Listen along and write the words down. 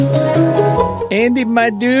Andy, my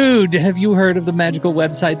dude, have you heard of the magical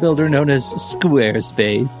website builder known as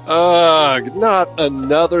Squarespace? Ugh, not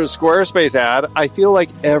another Squarespace ad. I feel like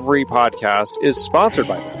every podcast is sponsored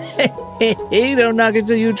by them. Hey, don't knock it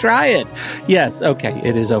till you try it. Yes, okay,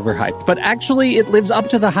 it is overhyped, but actually it lives up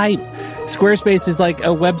to the hype. Squarespace is like a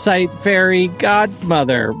website fairy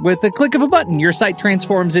godmother. With a click of a button, your site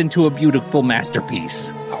transforms into a beautiful masterpiece.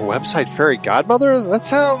 A website fairy godmother? That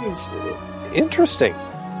sounds interesting.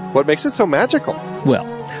 What makes it so magical? Well,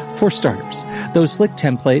 for starters, those slick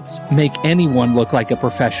templates make anyone look like a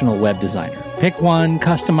professional web designer. Pick one,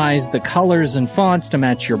 customize the colors and fonts to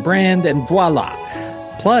match your brand, and voila.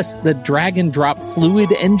 Plus, the drag-and-drop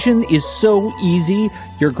fluid engine is so easy,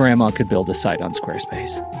 your grandma could build a site on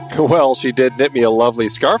Squarespace. Well, she did knit me a lovely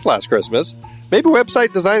scarf last Christmas. Maybe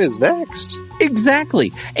website design is next.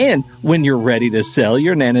 Exactly. And when you're ready to sell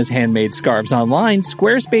your Nana's handmade scarves online,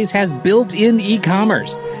 Squarespace has built-in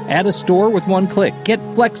e-commerce. Add a store with one click. Get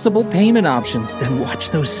flexible payment options. Then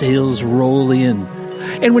watch those sales roll in.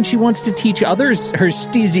 And when she wants to teach others her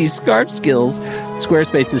steezy scarf skills,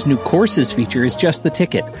 Squarespace's new courses feature is just the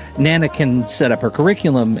ticket. Nana can set up her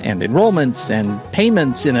curriculum and enrollments and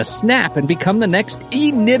payments in a snap and become the next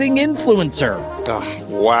e-knitting influencer. Oh,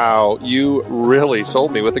 wow, you really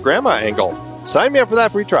sold me with the grandma angle. Sign me up for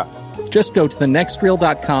that free trial. Just go to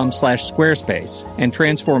thenextreel.com/Squarespace and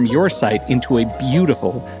transform your site into a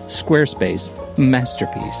beautiful Squarespace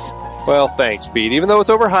masterpiece. Well, thanks, Pete. Even though it's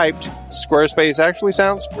overhyped, Squarespace actually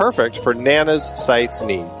sounds perfect for Nana's site's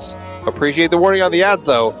needs. Appreciate the warning on the ads,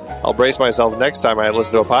 though. I'll brace myself next time I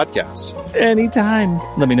listen to a podcast. Anytime.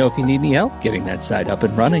 Let me know if you need any help getting that site up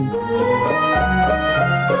and running.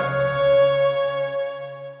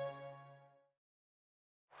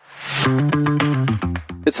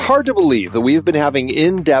 It's hard to believe that we've been having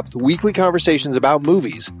in-depth weekly conversations about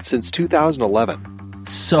movies since 2011.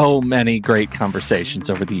 So many great conversations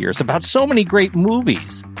over the years about so many great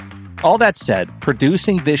movies. All that said,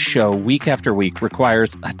 producing this show week after week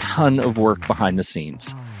requires a ton of work behind the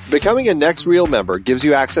scenes. Becoming a Next Reel member gives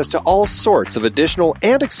you access to all sorts of additional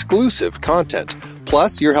and exclusive content.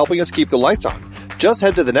 Plus, you're helping us keep the lights on. Just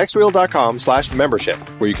head to thenextreel.com/membership,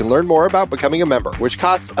 where you can learn more about becoming a member, which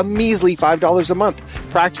costs a measly $5 a month,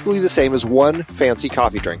 practically the same as one fancy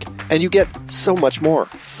coffee drink. And you get so much more.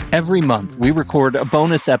 Every month, we record a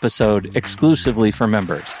bonus episode exclusively for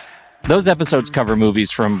members. Those episodes cover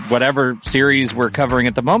movies from whatever series we're covering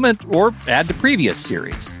at the moment, or add to previous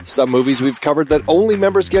series. Some movies we've covered that only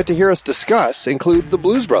members get to hear us discuss include The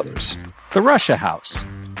Blues Brothers, The Russia House,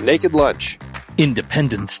 Naked Lunch,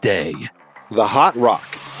 Independence Day, The Hot Rock,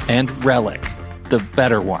 and Relic, the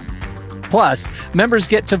better one. Plus, members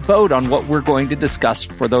get to vote on what we're going to discuss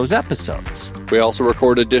for those episodes. We also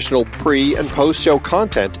record additional pre- and post-show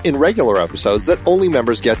content in regular episodes that only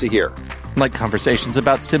members get to hear. Like conversations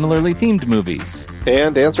about similarly themed movies.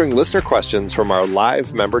 And answering listener questions from our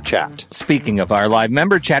live member chat. Speaking of our live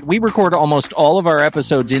member chat, we record almost all of our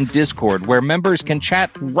episodes in Discord, where members can chat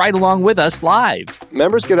right along with us live.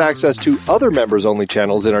 Members get access to other members-only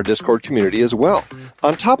channels in our Discord community as well.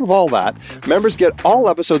 On top of all that, members get all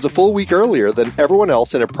episodes a full week earlier than everyone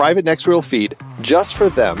else in a private Next Reel feed just for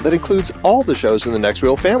them that includes all the shows in the Next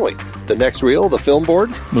Reel family. The Next Reel, the Film Board,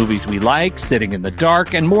 movies we like, Sitting in the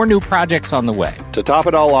Dark, and more new projects on the way. To top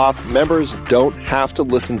it all off, members don't have to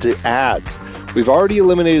listen to ads. We've already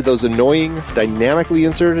eliminated those annoying, dynamically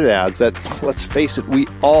inserted ads that, let's face it, we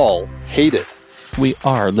all hated. We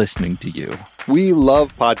are listening to you. We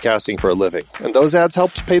love podcasting for a living, and those ads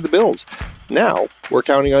help to pay the bills. Now, we're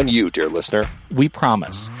counting on you, dear listener. We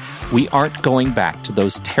promise. We aren't going back to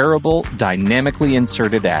those terrible, dynamically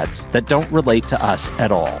inserted ads that don't relate to us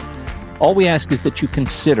at all. All we ask is that you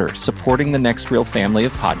consider supporting the Next Reel family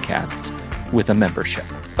of podcasts with a membership.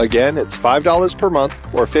 Again, it's $5 per month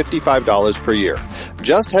or $55 per year.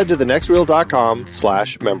 Just head to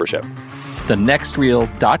thenextreel.com/membership.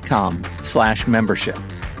 thenextreel.com/membership.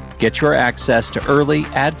 Get your access to early,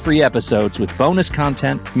 ad-free episodes with bonus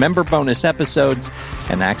content, member bonus episodes,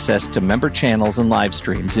 and access to member channels and live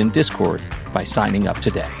streams in Discord by signing up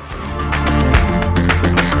today.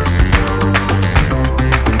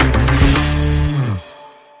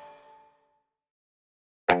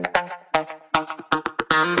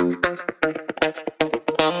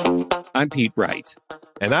 I'm Pete Wright.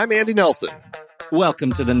 And I'm Andy Nelson.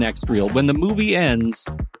 Welcome to The Next Reel. When the movie ends,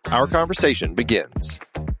 our conversation begins.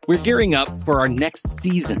 We're gearing up for our next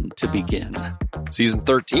season to begin. Season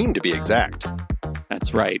 13, to be exact.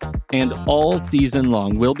 That's right. And all season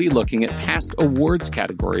long, we'll be looking at past awards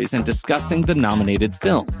categories and discussing the nominated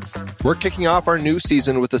films. We're kicking off our new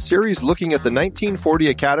season with a series looking at the 1940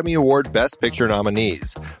 Academy Award Best Picture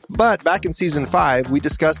nominees. But back in season 5, we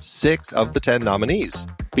discussed 6 of the 10 nominees.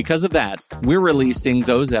 Because of that, we're releasing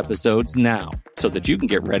those episodes now so that you can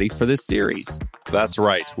get ready for this series. That's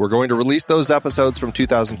right. We're going to release those episodes from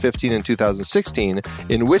 2015 and 2016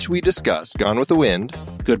 in which we discussed Gone with the Wind,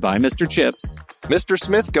 Goodbye, Mr. Chips, Mr.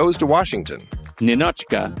 Smith Goes to Washington,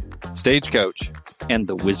 Ninotchka, Stagecoach, and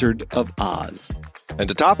The Wizard of Oz. And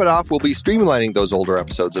to top it off, we'll be streamlining those older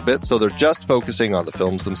episodes a bit so they're just focusing on the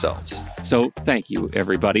films themselves. So thank you,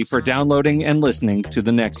 everybody, for downloading and listening to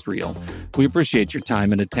The Next Reel. We appreciate your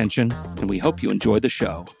time and attention, and we hope you enjoy the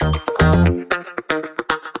show.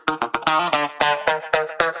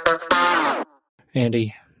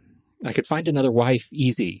 Andy, I could find another wife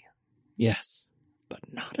easy. Yes, but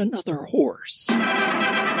not another horse. In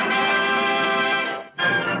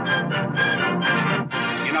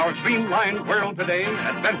our streamlined world today,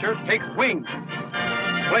 adventure takes wing.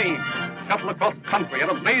 Planes scuttle across country at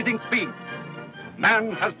a blazing speed.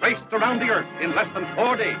 Man has raced around the earth in less than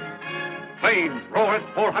 4 days. Planes roar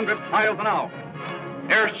at 400 miles an hour.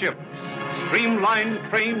 Airships, streamlined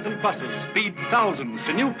trains and buses speed thousands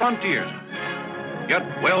to new frontiers.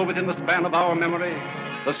 Yet well within the span of our memory,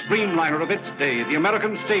 the streamliner of its day, the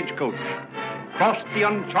American Stagecoach, crossed the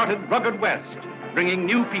uncharted rugged West, bringing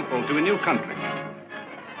new people to a new country.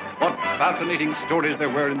 What fascinating stories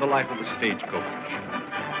there were in the life of the Stagecoach,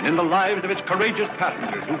 and in the lives of its courageous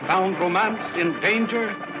passengers who found romance in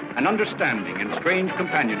danger and understanding in strange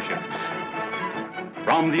companionships.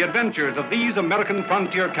 From the adventures of these American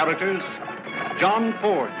frontier characters, John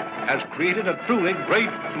Ford has created a truly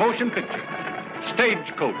great motion picture,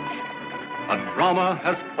 Stagecoach, a drama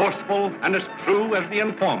as forceful and as true as The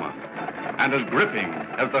Informer, and as gripping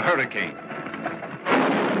as The Hurricane.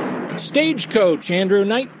 Stagecoach, Andrew,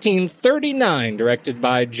 1939, directed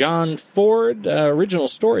by John Ford. Original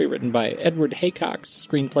story written by Edward Haycox,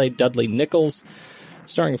 screenplay Dudley Nichols,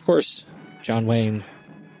 starring, of course, John Wayne,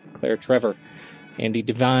 Claire Trevor, Andy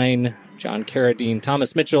Devine, John Carradine,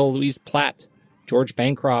 Thomas Mitchell, Louise Platt, George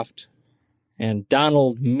Bancroft, and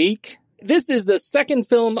Donald Meek. This is the second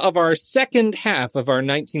film of our second half of our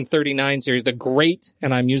 1939 series, the great,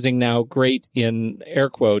 and I'm using now great in air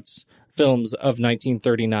quotes, films of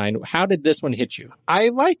 1939. How did this one hit you? I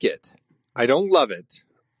like it. I don't love it.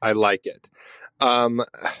 I like it.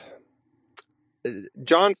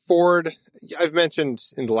 John Ford, I've mentioned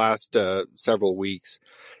in the last several weeks,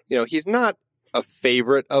 he's not a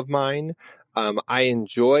favorite of mine. I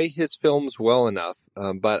enjoy his films well enough,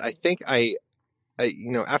 but I think I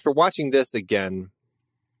after watching this again,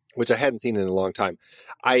 which I hadn't seen in a long time,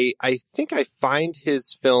 I think I find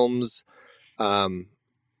his films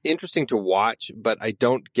interesting to watch, but I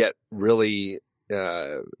don't get really,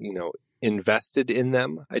 invested in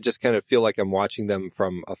them. I just kind of feel like I'm watching them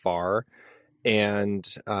from afar, and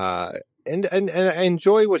I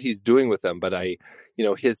enjoy what he's doing with them, but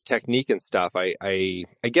his technique and stuff, I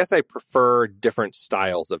guess I prefer different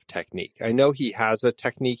styles of technique. I know he has a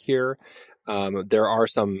technique here. There are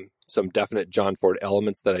some definite John Ford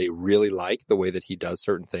elements that I really like, the way that he does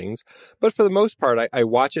certain things. But for the most part, I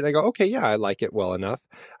watch it and I go, okay, yeah, I like it well enough.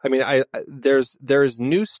 I mean, there's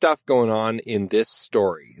new stuff going on in this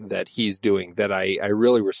story that he's doing that I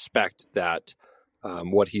really respect that,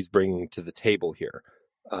 what he's bringing to the table here.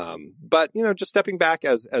 But, just stepping back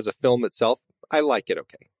as a film itself, I like it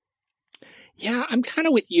okay. Yeah, I'm kind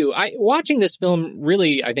of with you. Watching this film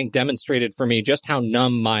really, I think, demonstrated for me just how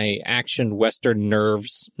numb my action Western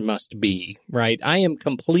nerves must be, right? I am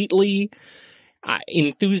completely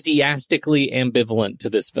enthusiastically ambivalent to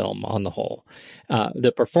this film on the whole.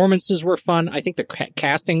 The performances were fun. I think the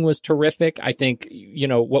casting was terrific. I think,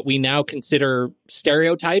 what we now consider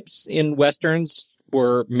stereotypes in Westerns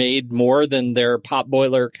were made more than their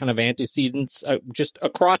potboiler kind of antecedents just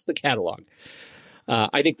across the catalog.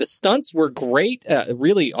 I think the stunts were great,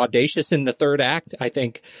 really audacious in the third act. I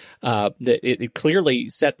think that it clearly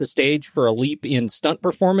set the stage for a leap in stunt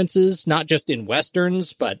performances, not just in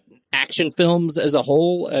Westerns, but action films as a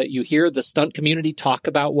whole. You hear the stunt community talk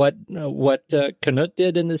about what Canutt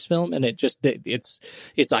did in this film, and it's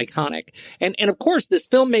iconic. And of course, this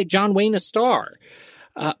film made John Wayne a star.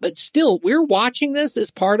 But still, we're watching this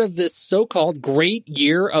as part of this so-called great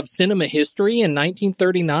year of cinema history in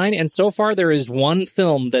 1939, and so far there is one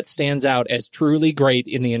film that stands out as truly great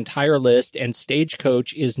in the entire list, and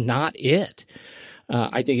Stagecoach is not it.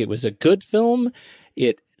 I think it was a good film.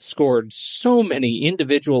 It scored so many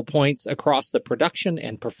individual points across the production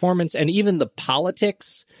and performance, and even the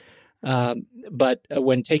politics. But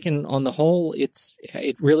when taken on the whole,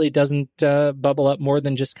 it really doesn't bubble up more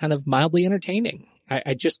than just kind of mildly entertaining.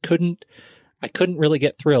 I couldn't really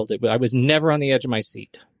get thrilled. I was never on the edge of my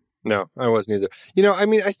seat. No, I wasn't either.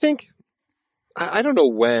 I think, I don't know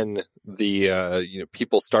when the,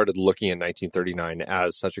 people started looking at 1939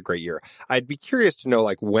 as such a great year. I'd be curious to know,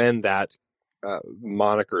 like, when that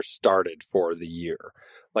moniker started for the year.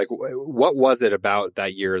 Like, what was it about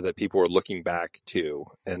that year that people were looking back to,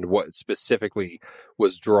 and what specifically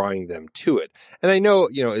was drawing them to it? And I know,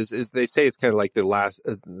 is they say it's kind of like the last,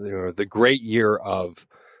 the great year of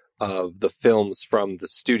the films from the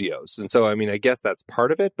studios. And so, I guess that's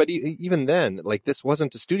part of it. But even then, like, this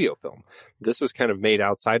wasn't a studio film. This was kind of made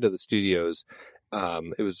outside of the studios.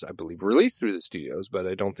 It was, I believe, released through the studios, but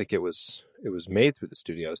I don't think it was made through the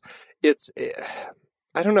studios.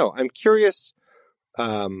 I don't know. I'm curious,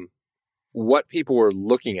 what people were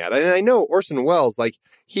looking at. And I know Orson Welles, like,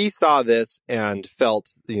 he saw this and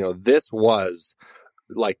felt, this was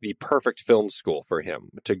like the perfect film school for him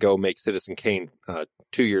to go make Citizen Kane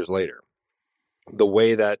 2 years later. The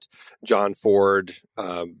way that John Ford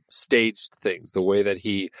staged things, the way that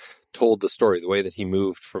he told the story, the way that he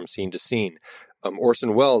moved from scene to scene.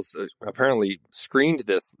 Orson Welles apparently screened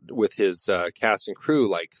this with his cast and crew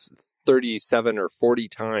like 37 or 40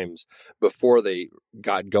 times before they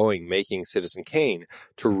got going making Citizen Kane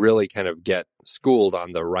to really kind of get schooled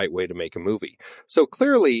on the right way to make a movie. So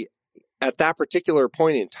clearly, at that particular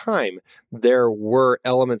point in time, there were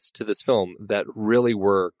elements to this film that really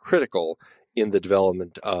were critical in the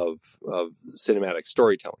development of cinematic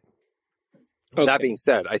storytelling. Okay. That being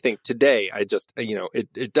said, I think today, I just,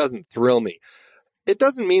 it doesn't thrill me. It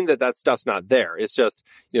doesn't mean that stuff's not there. It's just,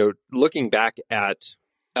 looking back at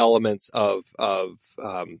elements of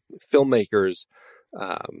filmmakers,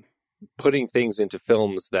 putting things into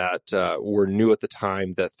films that were new at the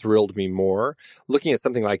time that thrilled me more. Looking at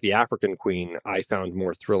something like The African Queen, I found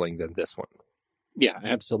more thrilling than this one. Yeah,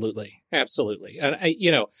 absolutely. Absolutely. And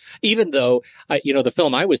even though, the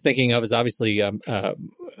film I was thinking of is obviously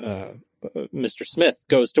Mr. Smith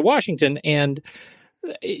Goes to Washington, and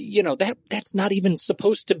that's not even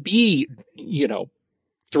supposed to be,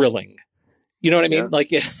 thrilling. You know what I mean? Yeah.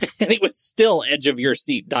 Like, and it was still edge of your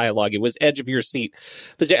seat dialogue. It was edge of your seat.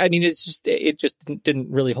 But it just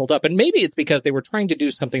didn't really hold up. And maybe it's because they were trying to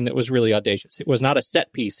do something that was really audacious. It was not a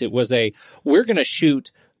set piece. It was we're going to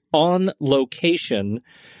shoot on location,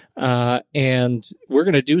 and we're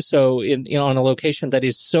going to do so on a location that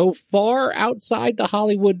is so far outside the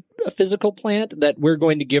Hollywood physical plant that we're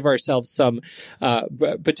going to give ourselves some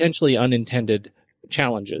potentially unintended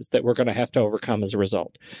challenges that we're going to have to overcome as a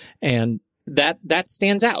result. And that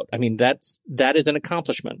stands out. I mean, that is an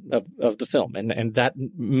accomplishment of the film, and that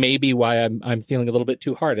may be why I'm feeling a little bit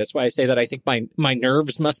too hard. That's why I say that I think my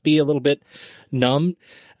nerves must be a little bit numbed,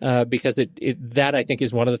 because that I think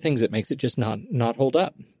is one of the things that makes it just not hold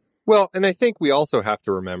up. Well, and I think we also have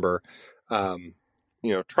to remember, trying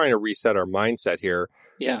to reset our mindset here.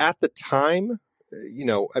 Yeah. At the time,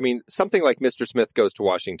 something like Mr. Smith Goes to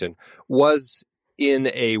Washington was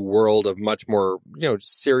in a world of much more,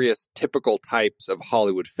 serious, typical types of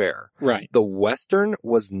Hollywood fare. Right. The Western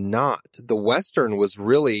was not. The Western was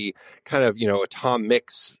really kind of, a Tom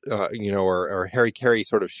Mix, or Harry Carey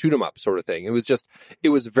sort of shoot 'em up sort of thing. It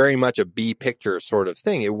was very much a B picture sort of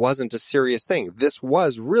thing. It wasn't a serious thing. This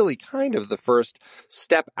was really kind of the first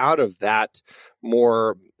step out of that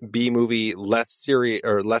more B movie, less serious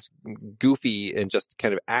or less goofy and just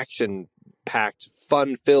kind of action-packed,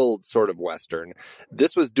 fun-filled sort of Western.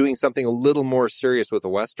 This was doing something a little more serious with a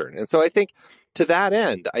Western. And so I think to that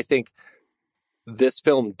end, this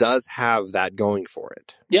film does have that going for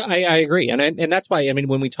it. Yeah, I agree. And that's why,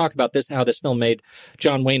 when we talk about this, how this film made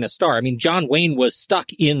John Wayne a star, John Wayne was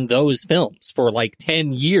stuck in those films for like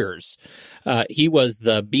 10 years. He was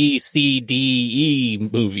the B, C, D, E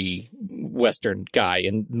movie Western guy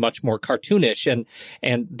and much more cartoonish.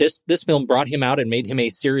 And this film brought him out and made him a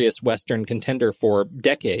serious Western contender for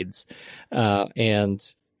decades.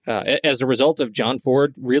 As a result of John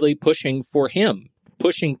Ford really pushing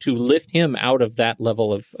to lift him out of that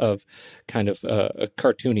level of kind of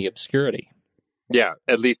cartoony obscurity. Yeah,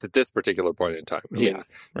 at least at this particular point in time. Right.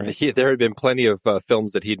 There had been plenty of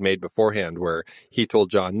films that he'd made beforehand where he told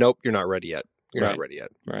John, nope, you're not ready yet. You're not ready yet.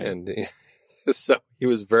 Right. And so he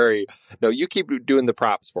was no, you keep doing the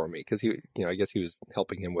props for me. Because I guess he was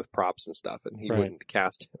helping him with props and stuff, and he wouldn't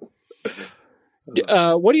cast him.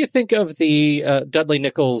 What do you think of the Dudley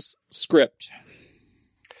Nichols script?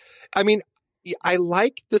 I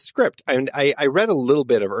like the script. I read a little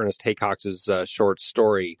bit of Ernest Haycox's short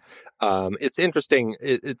story. It's interesting.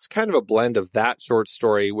 It's kind of a blend of that short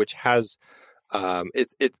story, which has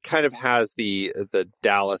it kind of has the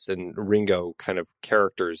Dallas and Ringo kind of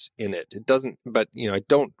characters in it. It doesn't, but I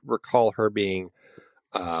don't recall her being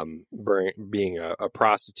a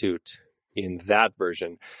prostitute in that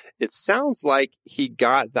version. It sounds like he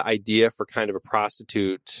got the idea for kind of a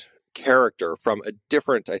prostitute character from a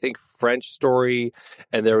different, I think, French story,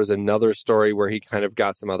 and there was another story where he kind of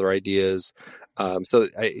got some other ideas. From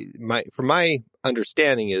my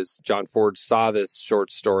understanding is John Ford saw this short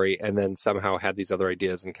story and then somehow had these other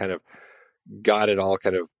ideas and kind of got it all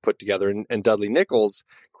kind of put together. And Dudley Nichols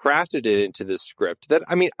crafted it into this script that,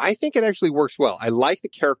 I think it actually works well. I like the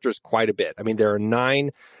characters quite a bit. There are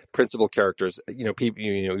 9 principal characters.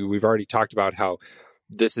 People, we've already talked about how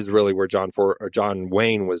this is really where John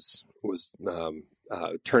Wayne was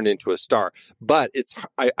turned into a star. But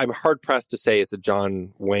I'm hard pressed to say it's a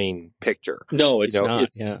John Wayne picture. No, it's not.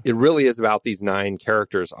 It really is about these 9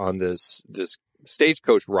 characters on this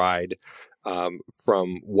stagecoach ride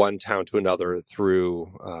from one town to another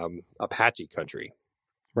through Apache country.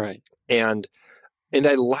 Right. And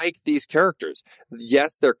I like these characters.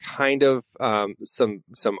 Yes, they're kind of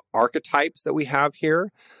some archetypes that we have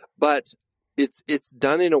here, but it's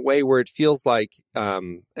done in a way where it feels like,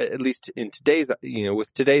 at least in today's,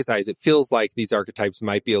 with today's eyes, it feels like these archetypes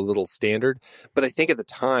might be a little standard. But I think at the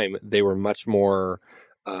time they were much more,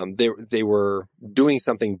 they were doing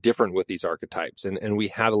something different with these archetypes. And we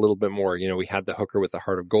had a little bit more, we had the hooker with the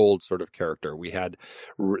heart of gold sort of character. We had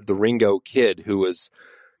the Ringo kid who was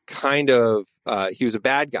kind of, he was a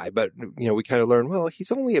bad guy, but, we kind of learned, well,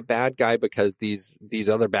 he's only a bad guy because these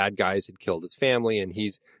other bad guys had killed his family and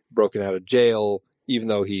he's broken out of jail, even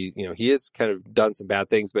though he has kind of done some bad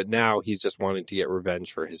things, but now he's just wanting to get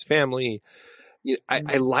revenge for his family.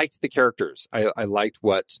 I liked the characters. I liked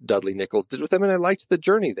what Dudley Nichols did with them, and I liked the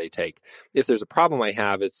journey they take. If there's a problem I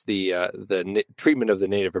have, it's the treatment of the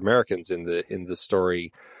Native Americans in the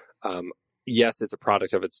story. Yes, it's a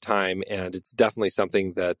product of its time, and it's definitely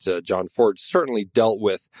something that John Ford certainly dealt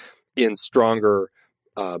with in stronger,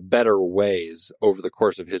 better ways over the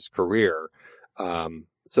course of his career.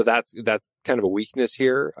 So that's kind of a weakness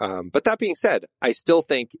here. But that being said, I still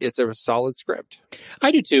think it's a solid script.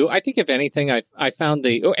 I do too. I think if anything, I found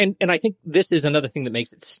and I think this is another thing that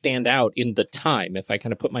makes it stand out in the time. If I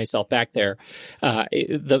kind of put myself back there,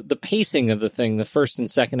 the pacing of the thing, the first and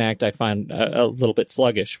second act, I find a little bit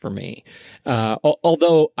sluggish for me.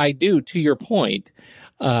 Although I do, to your point,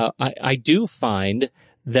 I do find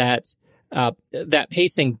that that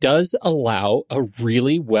pacing does allow a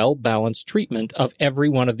really well-balanced treatment of every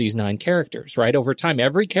one of these 9 characters, right? Over time,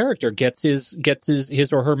 every character gets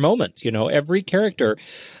his or her moment. Every character,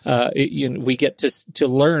 we get to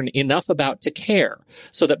learn enough about to care,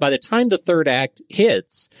 so that by the time the third act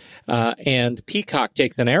hits, and Peacock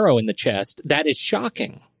takes an arrow in the chest, that is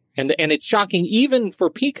shocking. And it's shocking even for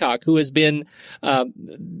Peacock, who has been,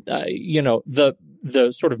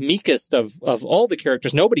 the sort of meekest of all the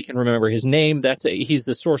characters. Nobody can remember his name. He's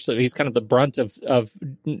the source of, he's kind of the brunt of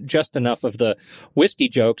just enough of the whiskey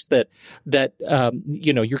jokes that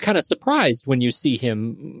you're kind of surprised when you see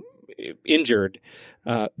him injured,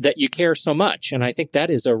 that you care so much. And I think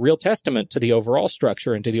that is a real testament to the overall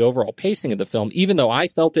structure and to the overall pacing of the film. Even though I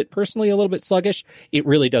felt it personally a little bit sluggish, it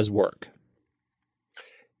really does work.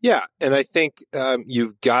 Yeah, and I think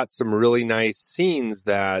you've got some really nice scenes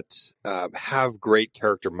that have great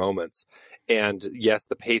character moments. And yes,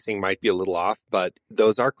 the pacing might be a little off, but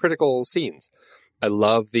those are critical scenes. I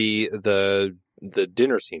love the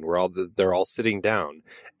dinner scene where they're all sitting down,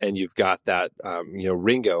 and you've got that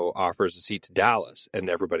Ringo offers a seat to Dallas, and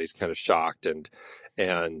everybody's kind of shocked, and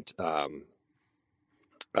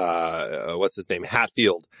what's his name?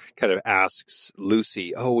 Hatfield kind of asks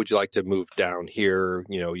Lucy, "Oh, would you like to move down here?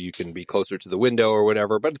 You can be closer to the window or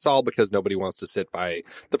whatever." But it's all because nobody wants to sit by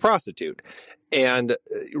the prostitute. And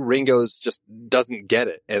Ringo's just doesn't get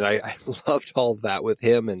it. And I loved all of that with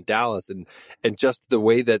him and Dallas and just the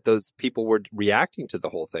way that those people were reacting to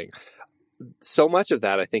the whole thing. So much of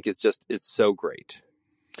that, I think, is just, it's so great.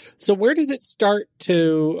 So where does it start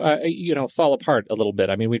to, fall apart a little bit?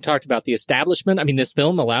 I mean, we've talked about the establishment. I mean, this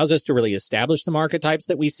film allows us to really establish some archetypes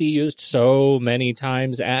that we see used so many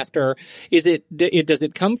times after. Does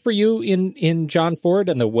it come for you in John Ford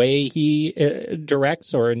and the way he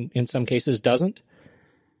directs, or in some cases doesn't?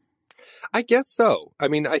 I guess so. I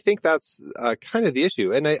mean, I think that's kind of the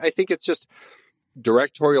issue. And I think it's just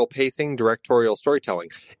directorial pacing, directorial storytelling.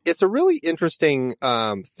 It's a really interesting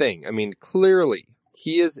thing. I mean, clearly,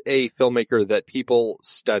 he is a filmmaker that people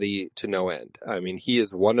study to no end. I mean, he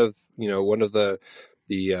is one of the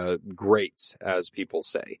greats, as people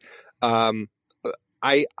say.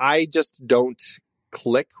 I just don't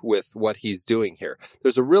click with what he's doing here.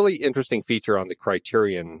 There's a really interesting feature on the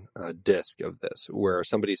Criterion disc of this, where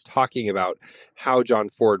somebody's talking about how John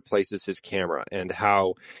Ford places his camera and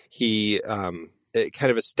how he it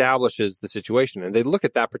kind of establishes the situation. And they look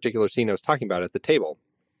at that particular scene I was talking about at the table,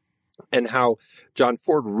 and how John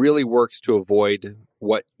Ford really works to avoid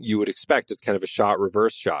what you would expect as kind of a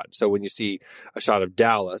reverse shot. So when you see a shot of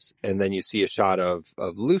Dallas and then you see a shot of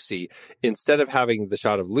Lucy, instead of having the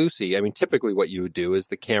shot of Lucy, I mean, typically what you would do is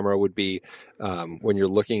the camera would be, when you're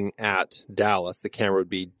looking at Dallas, the camera would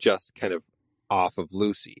be just kind of off of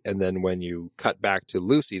Lucy. And then when you cut back to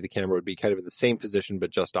Lucy, the camera would be kind of in the same position, but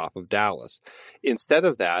just off of Dallas. Instead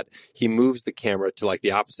of that, he moves the camera to like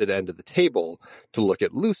the opposite end of the table to look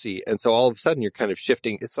at Lucy. And so all of a sudden you're kind of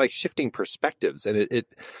shifting. It's like shifting perspectives, and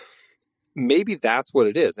it maybe that's what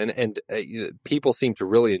it is. And people seem to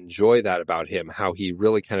really enjoy that about him, how he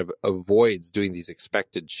really kind of avoids doing these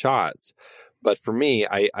expected shots. But for me,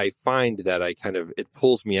 I find that it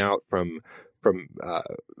pulls me out from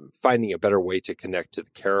finding a better way to connect to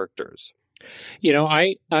the characters. You know,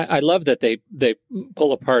 I love that they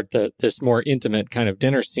pull apart this more intimate kind of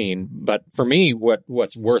dinner scene. But for me,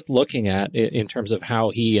 what's worth looking at in terms of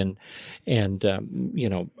how he and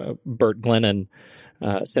Bert Glennon,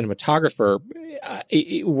 cinematographer,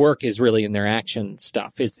 work is really in their action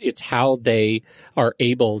stuff. It's how they are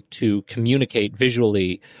able to communicate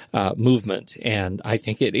visually movement, and I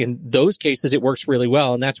think in those cases it works really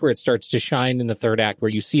well. And that's where it starts to shine in the third act, where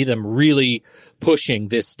you see them really pushing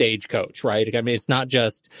this stagecoach, right? I mean, it's not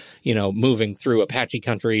just moving through Apache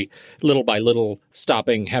country little by little,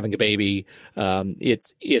 stopping, having a baby.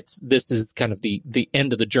 This is kind of the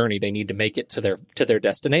end of the journey. They need to make it to their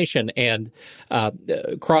destination, and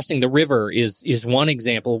crossing the river is one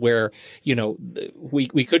example where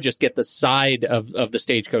we could just get the side of the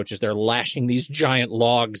stagecoach as they're lashing these giant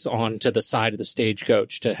logs onto the side of the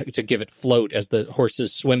stagecoach to give it float as the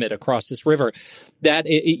horses swim it across this river. That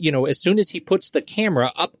as soon as he puts the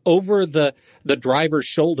camera up over the driver's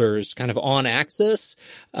shoulders, kind of on axis,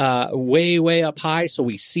 way up high, so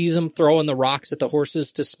we see them throwing the rocks at the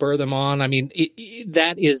horses to spur them on. I mean,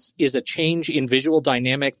 that is a change in visual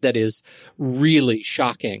dynamic that is really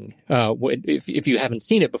shocking if you haven't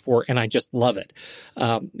seen it before, and I just love it.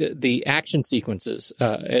 The action sequences,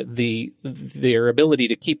 their ability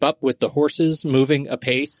to keep up with the horses moving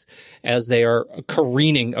apace as they are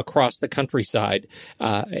careening across the countryside,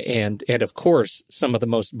 and of course some of the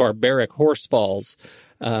most barbaric horse falls.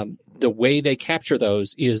 The way they capture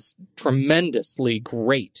those is tremendously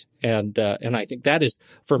great. And I think that is,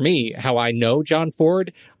 for me, how I know John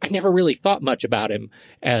Ford. I never really thought much about him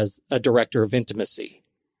as a director of intimacy.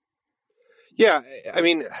 Yeah, I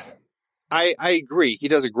mean, I agree. He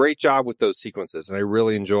does a great job with those sequences, and I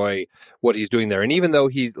really enjoy what he's doing there. And even though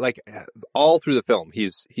he's like all through the film,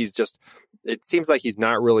 he's just, it seems like he's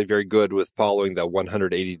not really very good with following the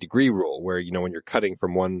 180-degree rule, where, when you're cutting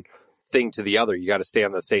from one thing to the other, you got to stay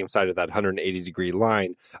on the same side of that 180-degree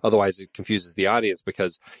line. Otherwise, it confuses the audience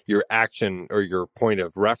because your action or your point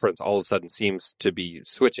of reference all of a sudden seems to be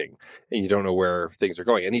switching, and you don't know where things are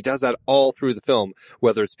going. And he does that all through the film,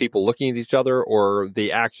 whether it's people looking at each other or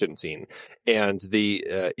the action scene. And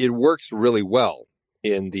it works really well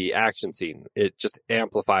in the action scene. It just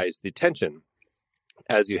amplifies the tension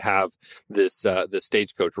as you have this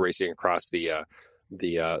stagecoach racing across the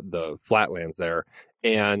flatlands there.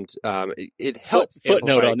 And it helps.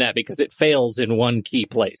 Footnote on that, because it fails in one key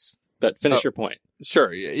place. But finish your point. Sure,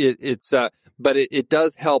 but it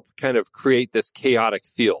does help kind of create this chaotic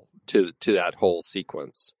feel to that whole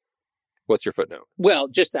sequence. What's your footnote? Well,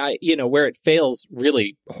 just where it fails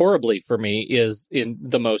really horribly for me is in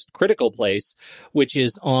the most critical place, which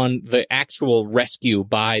is on the actual rescue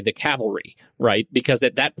by the cavalry, right? Because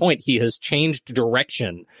at that point he has changed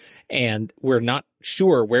direction, and we're not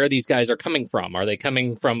sure where these guys are coming from. Are they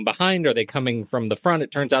coming from behind? Are they coming from the front?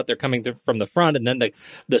 It turns out they're coming from the front, and then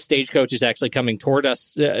the stagecoach is actually coming toward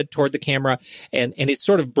us, toward the camera, and it's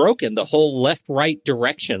sort of broken the whole left-right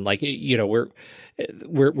direction. Like,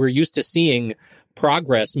 we're used to seeing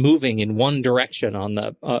progress moving in one direction on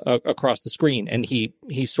the across the screen, and he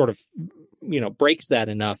sort of breaks that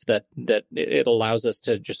enough that it allows us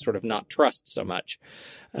to just sort of not trust so much.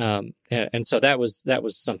 And so that was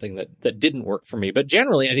something that didn't work for me. But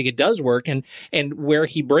generally, I think it does work. And where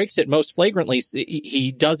he breaks it most flagrantly,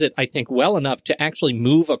 he does it, I think, well enough to actually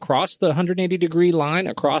move across the 180-degree line,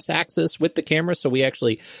 across axis with the camera, so we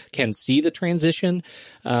actually can see the transition,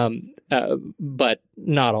 but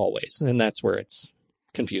not always. And that's where it's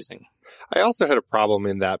confusing. I also had a problem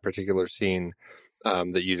in that particular scene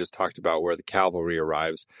that you just talked about, where the cavalry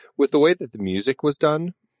arrives, with the way that the music was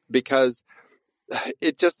done, because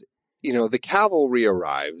it just, the cavalry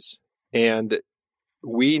arrives, and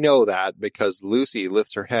we know that because Lucy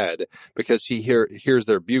lifts her head because she hears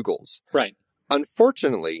their bugles. Right.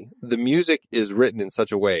 Unfortunately, the music is written in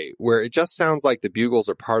such a way where it just sounds like the bugles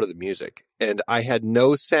are part of the music. And I had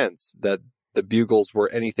no sense that the bugles were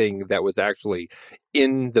anything that was actually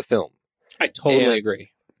in the film. I totally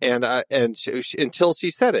agree. And until she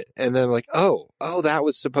said it, and then I'm like, oh, that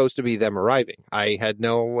was supposed to be them arriving. I had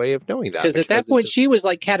no way of knowing that. Because at that point, she was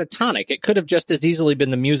like catatonic. It could have just as easily been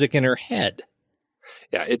the music in her head.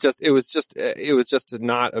 Yeah, it was just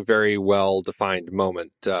not a very well defined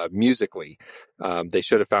moment musically. They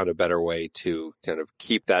should have found a better way to kind of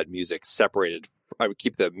keep that music separated. I would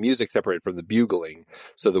keep the music separated from the bugling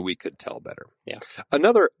so that we could tell better. Yeah.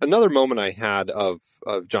 Another moment I had of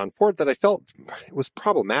John Ford that I felt was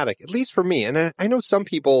problematic, at least for me. And I know some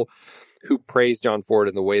people who praise John Ford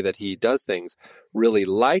in the way that he does things really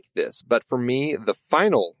like this. But for me, the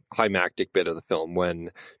final climactic bit of the film,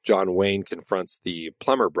 when John Wayne confronts the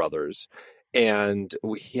Plummer brothers and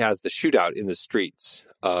he has the shootout in the streets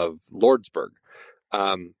of Lordsburg,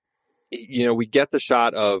 we get the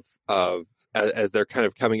shot of as they're kind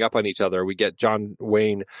of coming up on each other, we get John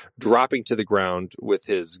Wayne dropping to the ground with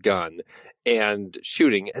his gun and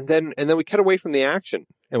shooting. And then we cut away from the action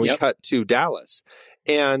and we cut to Dallas.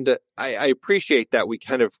 And I appreciate that we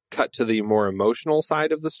kind of cut to the more emotional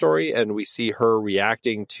side of the story, and we see her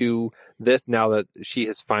reacting to this now that she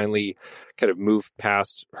has finally kind of moved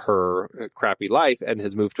past her crappy life and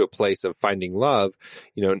has moved to a place of finding love,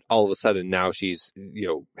 and all of a sudden now she's,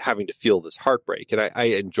 having to feel this heartbreak. And I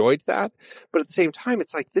enjoyed that. But at the same time,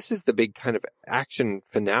 it's like, this is the big kind of action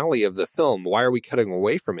finale of the film. Why are we cutting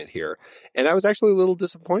away from it here? And I was actually a little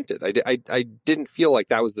disappointed. I didn't feel like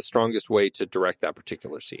that was the strongest way to direct that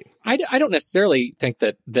particular scene. I don't necessarily think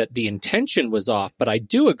that the intention was off, but I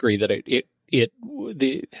do agree that it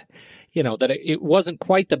wasn't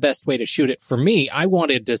quite the best way to shoot it for me. I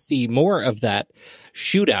wanted to see more of that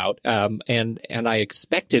shootout, and I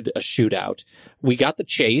expected a shootout. We got the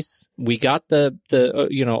chase, we got the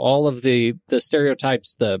all of the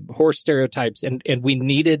stereotypes, the horse stereotypes, and we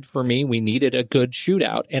needed a good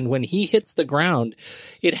shootout. And when he hits the ground,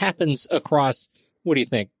 it happens across, what do you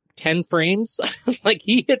think, 10 frames? Like,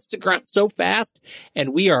 he hits the ground so fast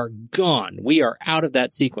and we are gone. We are out of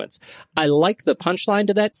that sequence. I like the punchline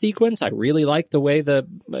to that sequence. I really like the way the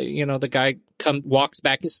guy walks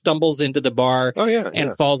back, stumbles into the bar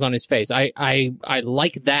and falls on his face. I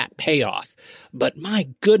like that payoff, but my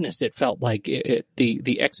goodness, it felt like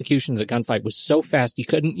the execution of the gunfight was so fast.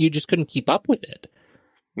 You just couldn't keep up with it.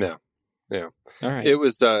 No. Yeah. All right. It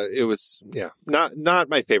was not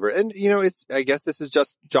my favorite. And, I guess this is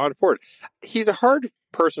just John Ford. He's a hard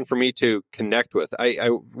person for me to connect with. I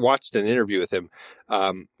watched an interview with him.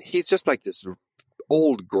 He's just like this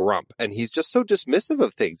old grump, and he's just so dismissive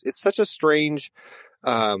of things. It's such a strange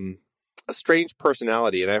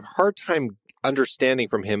personality. And I have a hard time understanding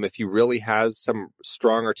from him if he really has some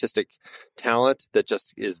strong artistic talent that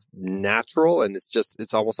just is natural, and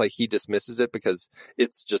it's almost like he dismisses it because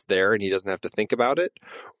it's just there and he doesn't have to think about it,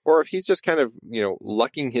 or if he's just kind of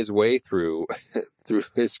lucking his way through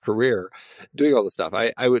his career doing all this stuff.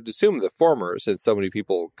 I would assume the former, since so many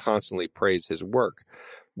people constantly praise his work.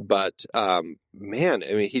 But, man,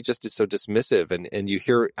 I mean, he just is so dismissive, and you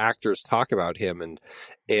hear actors talk about him, and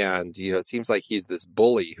it seems like he's this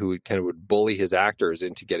bully who would bully his actors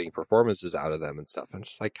into getting performances out of them and stuff. I'm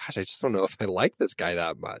just like, gosh, I just don't know if I like this guy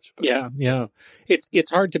that much. But. Yeah.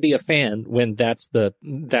 It's hard to be a fan when that's their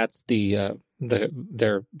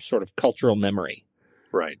sort of cultural memory.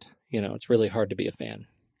 Right. It's really hard to be a fan.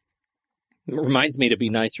 It reminds me to be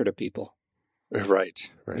nicer to people. Right.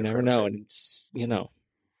 You never know. And it's,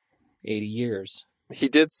 80 years. He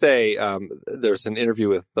did say, there's an interview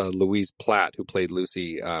with Louise Platt, who played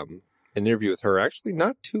Lucy, an interview with her actually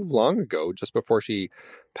not too long ago, just before she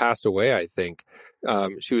passed away, I think.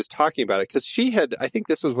 She was talking about it because I think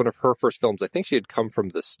this was one of her first films. I think she had come from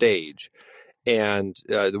the stage, and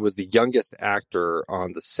was the youngest actor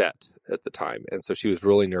on the set at the time. And so she was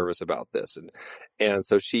really nervous about this. And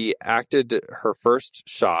so she acted her first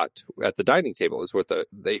shot at the dining table. It was what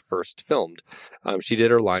they first filmed. She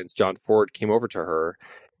did her lines. John Ford came over to her,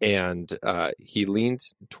 and he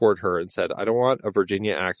leaned toward her and said, "I don't want a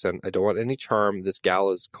Virginia accent. I don't want any charm. This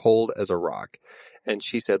gal is cold as a rock." And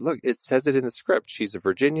she said, "Look, it says it in the script. She's a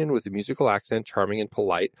Virginian with a musical accent, charming and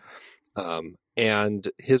polite."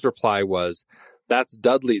 And his reply was, "That's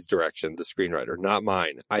Dudley's direction, the screenwriter, not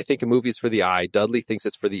mine. I think a movie's for the eye. Dudley thinks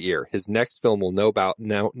it's for the ear. His next film will no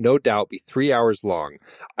doubt be 3 hours long.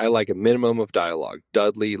 I like a minimum of dialogue.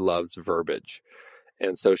 Dudley loves verbiage."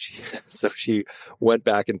 And so she went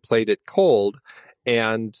back and played it cold,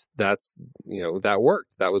 and that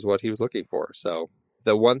worked. That was what he was looking for. So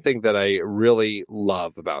the one thing that I really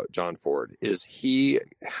love about John Ford is he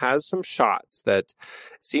has some shots that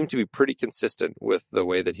seem to be pretty consistent with the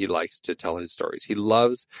way that he likes to tell his stories. He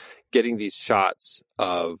loves getting these shots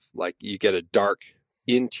of, like, you get a dark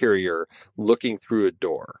interior looking through a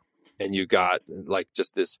door, and you got like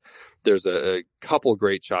just this, there's a couple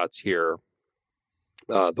great shots here.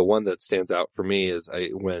 The one that stands out for me is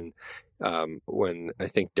when I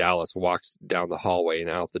think Dallas walks down the hallway and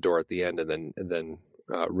out the door at the end, and then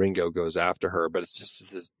Ringo goes after her, but it's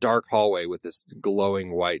just this dark hallway with this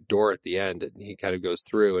glowing white door at the end, and he kind of goes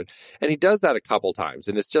through, and he does that a couple times,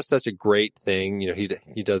 and it's just such a great thing.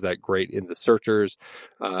 He does that great in The Searchers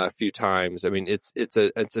a few times. I mean, it's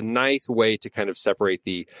a nice way to kind of separate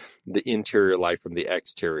the interior life from the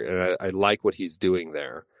exterior, and I like what he's doing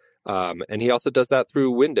there. And he also does that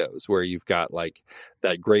through windows, where you've got like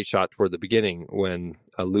that great shot toward the beginning when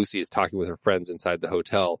Lucy is talking with her friends inside the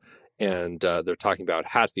hotel, and they're talking about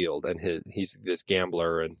Hatfield, and he's this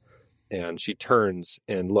gambler, and she turns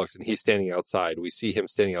and looks, and he's standing outside. We see him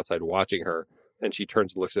standing outside watching her, and she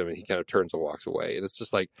turns and looks at him, and he kind of turns and walks away. And it's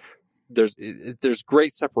just like there's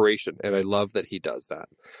great separation, and I love that he does that.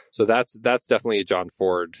 So that's definitely a John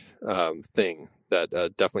Ford thing. That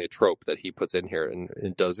definitely a trope that he puts in here,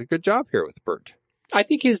 and does a good job here with Bert. I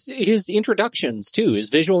think his introductions too, his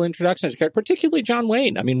visual introductions, particularly John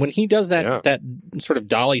Wayne. I mean, when he does that sort of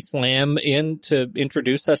dolly slam in to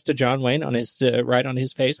introduce us to John Wayne on his right on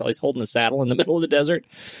his face while he's holding the saddle in the middle of the desert,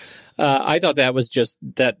 I thought that was just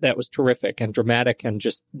that was terrific and dramatic and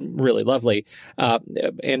just really lovely.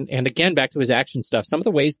 And again, back to his action stuff. Some of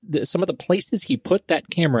the places he put that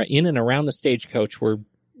camera in and around the stagecoach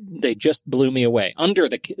they just blew me away. Under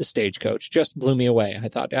the stagecoach just blew me away. I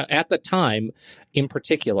thought at the time in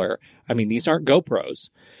particular, I mean, these aren't GoPros.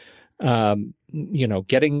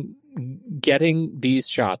 Getting these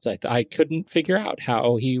shots, I couldn't figure out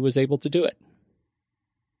how he was able to do it.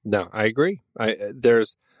 No, I agree.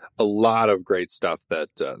 There's a lot of great stuff that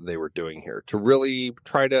they were doing here to really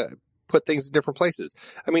try to put things in different places.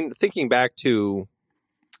 I mean, thinking back to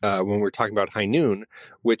when we're talking about High Noon,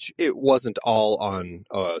 which it wasn't all on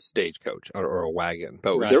a stagecoach or a wagon,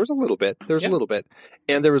 but There was a little bit. A little bit.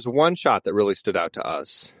 And there was one shot that really stood out to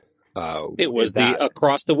us. It was the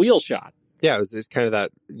across the wheel shot. Yeah, it was kind of that,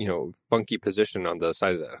 funky position on the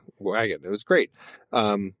side of the wagon. It was great.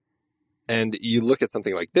 And you look at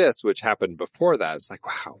something like this, which happened before that. It's like,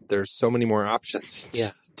 wow, there's so many more options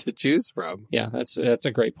to choose from. Yeah, that's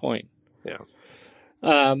a great point. Yeah.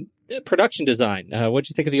 Production design. What'd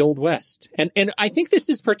you think of the Old West? And I think this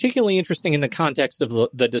is particularly interesting in the context of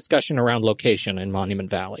the discussion around location in Monument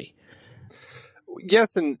Valley.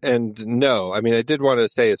 Yes and no. I mean, I did want to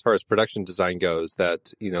say, as far as production design goes,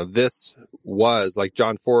 that, this was like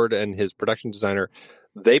John Ford and his production designer,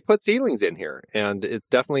 they put ceilings in here, and it's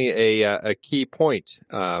definitely a key point.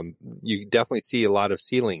 You definitely see a lot of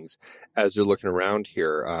ceilings as you're looking around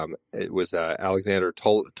here. It was Alexander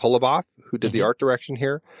Toloboff who did the art direction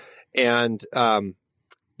here. And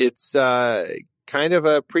it's kind of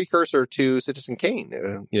a precursor to Citizen Kane,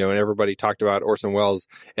 and everybody talked about Orson Welles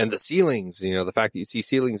and the ceilings, the fact that you see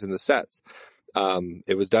ceilings in the sets.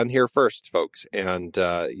 It was done here first, folks. And,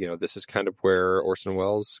 this is kind of where Orson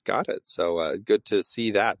Welles got it. So good to see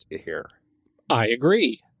that here. I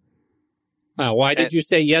agree. Why did you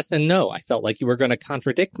say yes and no? I felt like you were going to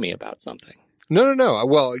contradict me about something. No.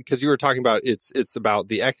 Well, because you were talking about it's about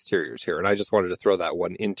the exteriors here, and I just wanted to throw that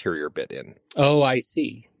one interior bit in. Oh, I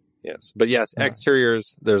see. Yes. But yes,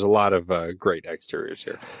 exteriors, there's a lot of great exteriors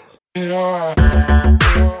here.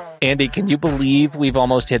 Andy, can you believe we've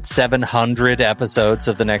almost hit 700 episodes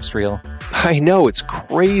of The Next Reel? I know, it's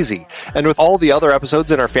crazy. And with all the other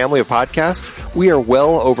episodes in our family of podcasts, we are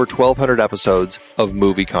well over 1,200 episodes of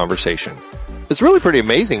movie conversation. It's really pretty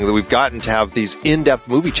amazing that we've gotten to have these in-depth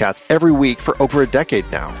movie chats every week for over a decade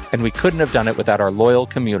now. And we couldn't have done it without our loyal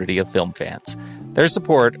community of film fans. Their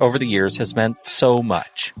support over the years has meant so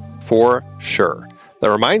much. For sure.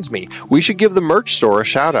 That reminds me, we should give the merch store a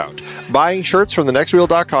shout out. Buying shirts from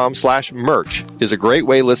thenextreel.com/merch is a great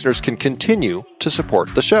way listeners can continue to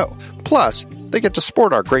support the show. Plus, they get to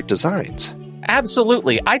sport our great designs.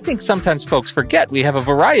 Absolutely. I think sometimes folks forget we have a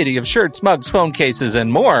variety of shirts, mugs, phone cases,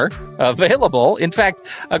 and more available. In fact,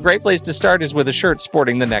 a great place to start is with a shirt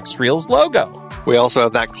sporting the Next Reel's logo. We also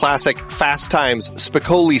have that classic Fast Times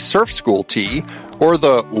Spicoli Surf School tee, or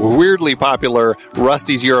the weirdly popular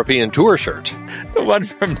Rusty's European Tour shirt. The one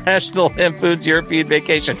from National Lampoon's European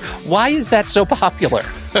Vacation. Why is that so popular?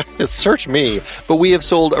 Search me, but we have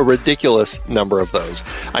sold a ridiculous number of those.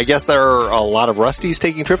 I guess there are a lot of Rustys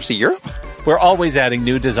taking trips to Europe? We're always adding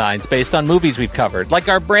new designs based on movies we've covered, like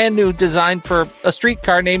our brand new design for a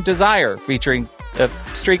streetcar named Desire, featuring a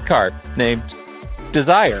streetcar named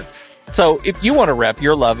Desire. So if you want to rep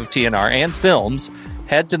your love of TNR and films,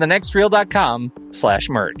 head to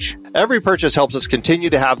thenextreel.com/merch. Every purchase helps us continue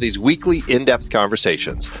to have these weekly in-depth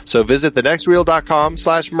conversations. So visit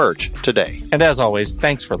thenextreel.com/merch today. And as always,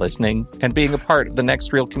 thanks for listening and being a part of the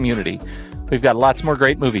Next Reel community. We've got lots more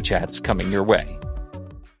great movie chats coming your way.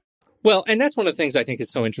 Well, and that's one of the things I think is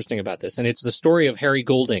so interesting about this, and it's the story of Harry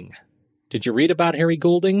Goulding. Did you read about Harry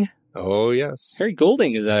Goulding? Oh, yes. Harry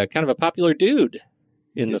Goulding is a kind of a popular dude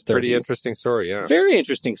in the 30s. Pretty interesting story, yeah. Very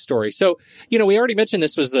interesting story. So, we already mentioned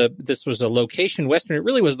this was a location Western. It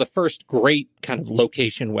really was the first great kind of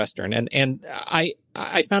location Western. And I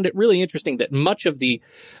found it really interesting that much of the,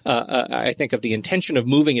 I think, of the intention of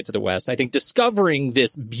moving it to the West, I think discovering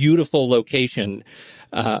this beautiful location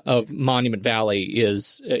of Monument Valley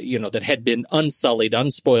is, that had been unsullied,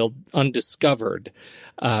 unspoiled, undiscovered,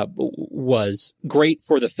 was great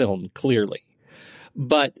for the film, clearly.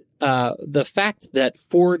 But the fact that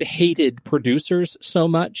Ford hated producers so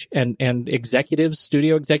much and executives,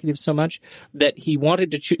 studio executives so much, that he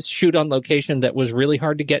wanted to shoot on location that was really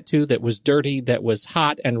hard to get to, that was dirty, that was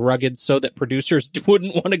hot and rugged, so that producers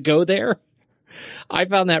wouldn't want to go there. I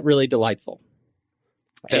found that really delightful.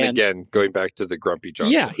 And again, going back to the grumpy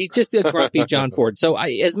John Yeah, Ford. he's just a grumpy John Ford. So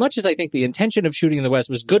as much as I think the intention of shooting in the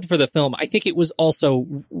West was good for the film, I think it was also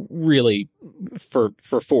really for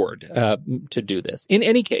Ford to do this. In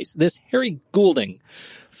any case, this Harry Goulding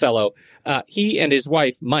fellow, he and his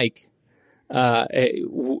wife, Mike, had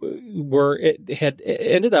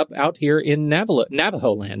ended up out here in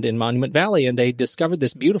Navajo land in Monument Valley, and they discovered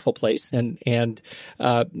this beautiful place and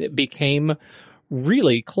became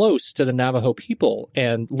really close to the Navajo people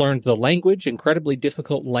and learned the language, incredibly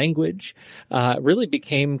difficult language, really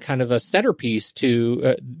became kind of a centerpiece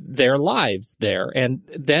to their lives there. And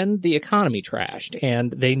then the economy trashed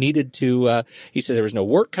and they needed to, he said there was no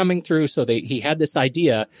work coming through. So he had this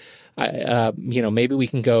idea, maybe we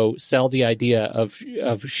can go sell the idea of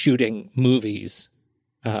shooting movies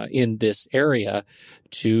in this area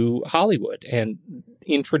to Hollywood, and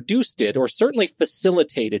introduced it, or certainly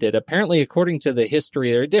facilitated it. Apparently, according to the history,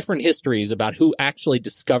 there are different histories about who actually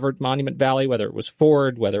discovered Monument Valley, whether it was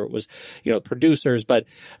Ford, whether it was, producers, but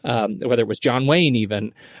whether it was John Wayne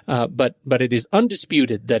even. But it is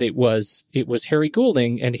undisputed that it was Harry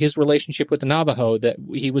Goulding and his relationship with the Navajo that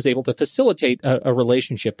he was able to facilitate a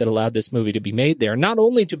relationship that allowed this movie to be made there. Not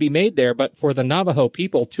only to be made there, but for the Navajo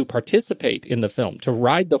people to participate in the film, to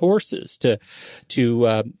ride the horses, to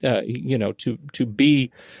be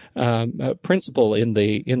a principal in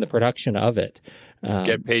the production of it.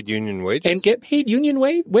 Get paid union wages. And get paid union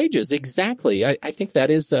wages. Exactly. I think that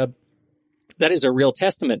is a real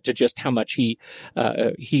testament to just how much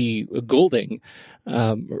Goulding,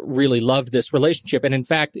 really loved this relationship. And in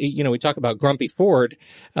fact, we talk about Grumpy Ford.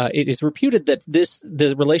 It is reputed that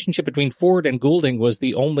the relationship between Ford and Goulding was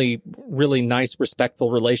the only really nice, respectful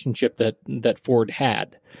relationship that Ford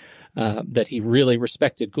had. That he really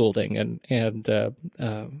respected Goulding and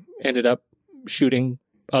ended up shooting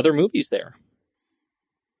other movies there.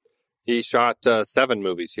 He shot 7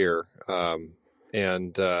 movies here. I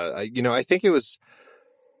think it's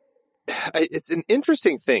an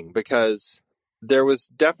interesting thing because there was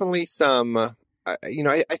definitely some, I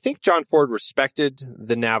think John Ford respected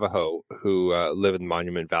the Navajo who live in the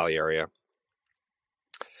Monument Valley area.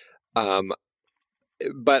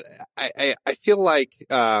 But I feel like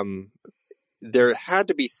there had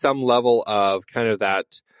to be some level of kind of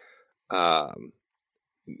that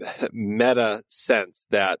meta sense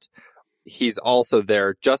that he's also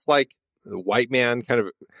there, just like the white man kind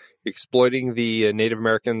of, exploiting the Native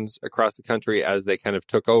Americans across the country as they kind of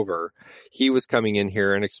took over. He was coming in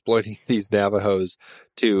here and exploiting these Navajos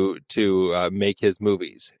to make his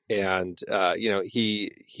movies. And,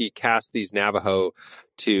 he cast these Navajo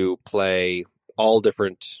to play all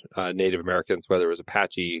different Native Americans, whether it was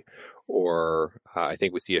Apache or I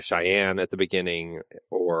think we see a Cheyenne at the beginning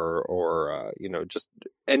or just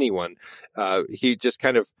anyone. He just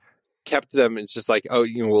kind of kept them. It's just like,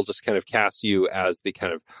 we'll just kind of cast you as the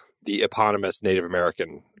kind of the eponymous Native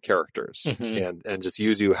American characters and just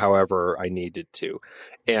use you however I needed to.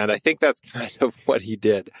 And I think that's kind of what he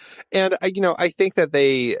did. And I think that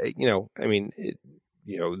they,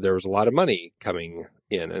 there was a lot of money coming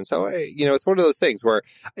in. And so, it's one of those things where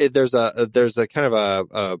there's a kind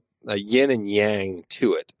of a yin and yang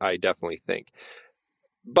to it, I definitely think.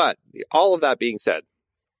 But all of that being said,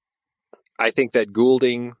 I think that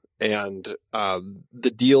Goulding and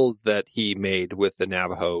the deals that he made with the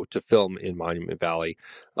Navajo to film in Monument Valley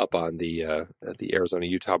up on the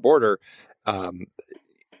Arizona-Utah border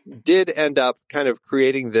did end up kind of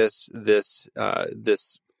creating this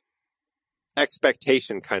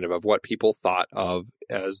expectation kind of what people thought of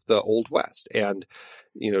as the Old West. And,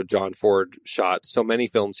 John Ford shot so many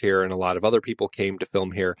films here and a lot of other people came to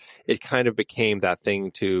film here. It kind of became that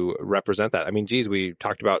thing to represent that. I mean, geez, we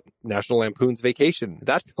talked about National Lampoon's Vacation.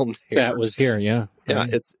 That filmed here. That was here. Yeah. Yeah.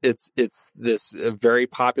 Right. It's this very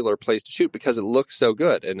popular place to shoot because it looks so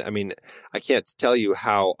good. And I mean, I can't tell you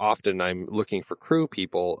how often I'm looking for crew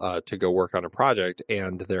people to go work on a project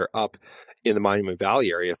and they're up in the Monument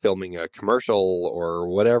Valley area filming a commercial or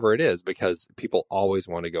whatever it is, because people always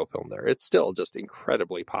want to go film there. It's still just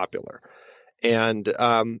incredibly popular. And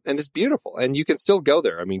it's beautiful. And you can still go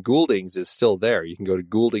there. I mean, Goulding's is still there. You can go to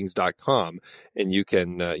gouldings.com and you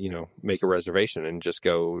can, make a reservation and just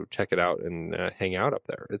go check it out and hang out up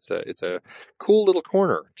there. It's a cool little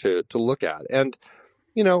corner to look at. And,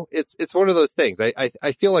 it's one of those things.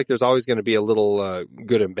 I feel like there's always going to be a little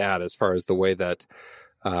good and bad as far as the way that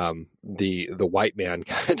the white man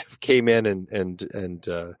kind of came in and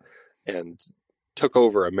took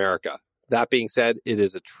over America. That being said, it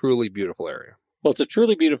is a truly beautiful area. Well, it's a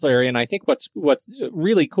truly beautiful area, and I think what's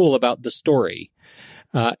really cool about the story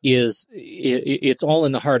is it's all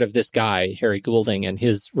in the heart of this guy, Harry Goulding, and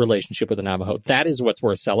his relationship with the Navajo. That is what's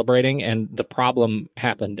worth celebrating, and the problem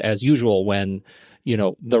happened, as usual, when,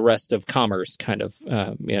 the rest of commerce kind of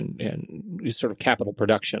and sort of capital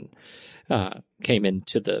production came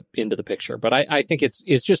into the picture. But I think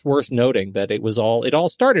it's just worth noting that it all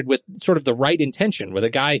started with sort of the right intention, with a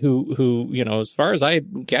guy who as far as I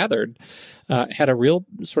gathered, had a real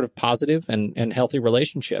sort of positive and healthy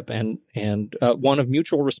relationship and one of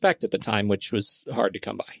mutual respect at the time, which was hard to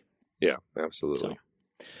come by. Yeah, absolutely.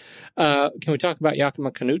 So, can we talk about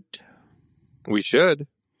Yakima Canutt? We should.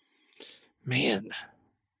 Man,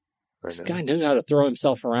 this guy knew how to throw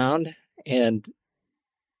himself around, and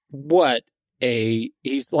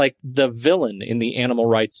he's like the villain in the animal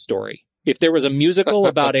rights story. If there was a musical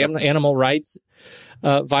about animal rights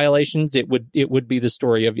violations, it would be the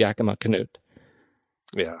story of Yakima Canutt.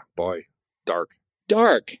 Yeah, boy, dark.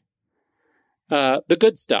 The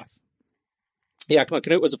good stuff. Yakima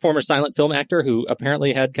Canutt was a former silent film actor who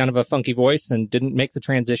apparently had kind of a funky voice and didn't make the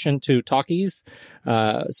transition to talkies.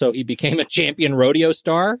 So he became a champion rodeo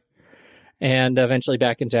star and eventually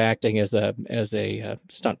back into acting as a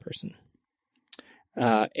stunt person.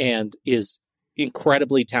 And is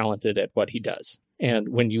incredibly talented at what he does. And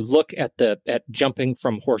when you look at jumping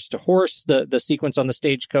from horse to horse, the sequence on the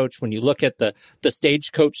Stagecoach, when you look at the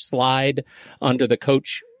Stagecoach slide under the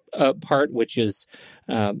coach part, which is,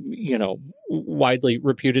 widely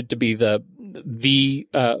reputed to be the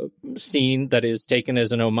scene that is taken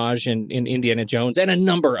as an homage in Indiana Jones and a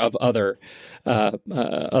number of other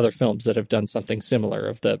films that have done something similar,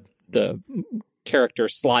 of the character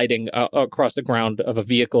sliding across the ground of a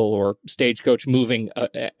vehicle or stagecoach moving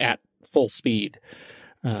at full speed,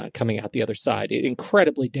 coming out the other side.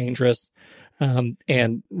 Incredibly dangerous,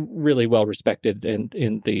 and really well respected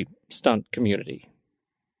in the stunt community.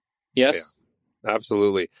 Yes? Yeah.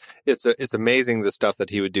 Absolutely. It's amazing the stuff that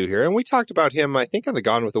he would do here. And we talked about him, I think, on the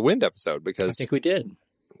Gone with the Wind episode, because I think we did.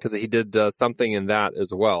 Because he did something in that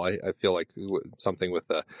as well. I feel like something with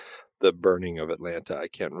the burning of Atlanta. I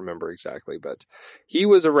can't remember exactly, but he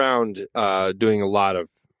was around doing a lot of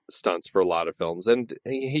stunts for a lot of films, and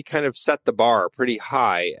he kind of set the bar pretty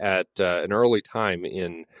high at an early time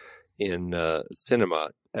in cinema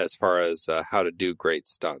as far as how to do great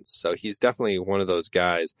stunts. So he's definitely one of those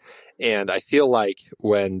guys. And I feel like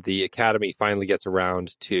when the Academy finally gets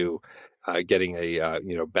around to getting a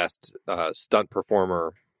best stunt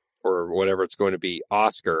performer or whatever it's going to be,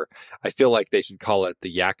 Oscar, I feel like they should call it the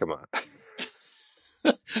Yakima.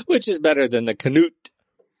 Which is better than the Canutt.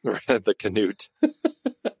 The Canutt.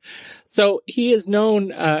 So he is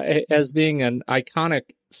known as being an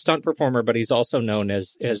iconic stunt performer, but he's also known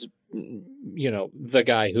as the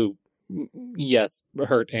guy who,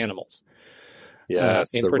 hurt animals.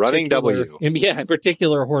 Yes, the running W. In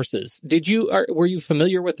particular horses. Were you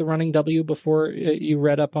familiar with the running W before you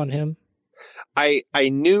read up on him? I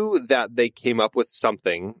knew that they came up with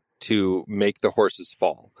something to make the horses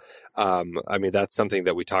fall. That's something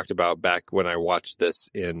that we talked about back when I watched this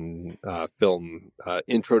in film,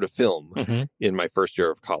 intro to film in my first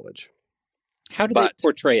year of college. How did they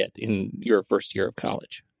portray it in your first year of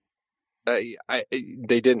college?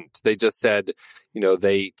 They didn't. They just said,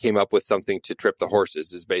 they came up with something to trip the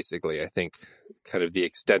horses is basically, I think, kind of the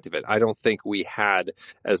extent of it. I don't think we had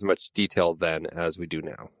as much detail then as we do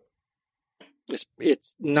now.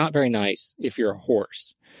 It's not very nice if you're a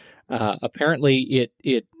horse. Apparently,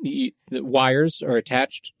 the wires are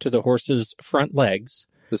attached to the horse's front legs.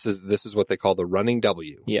 This is what they call the running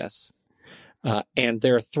W. Yes. And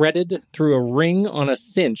they're threaded through a ring on a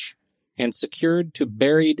cinch and secured to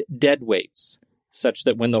buried dead weights, such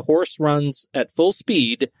that when the horse runs at full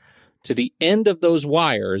speed to the end of those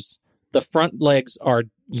wires, the front legs are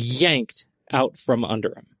yanked out from under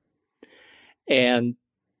him. And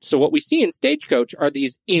so what we see in Stagecoach are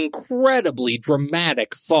these incredibly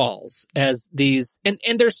dramatic falls as these, and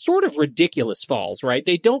they're sort of ridiculous falls, right?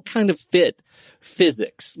 They don't kind of fit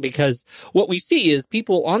physics, because what we see is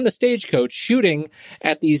people on the Stagecoach shooting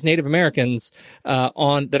at these Native Americans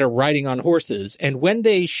that are riding on horses. And when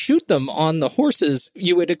they shoot them on the horses,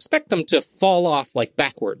 you would expect them to fall off like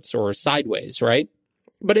backwards or sideways, right?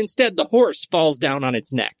 But instead, the horse falls down on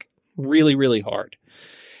its neck really, really hard.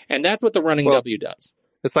 And that's what the running W does.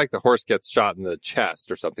 It's like the horse gets shot in the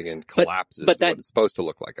chest or something and collapses. But what it's supposed to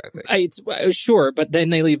look like, I think. Sure, but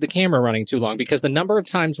then they leave the camera running too long, because the number of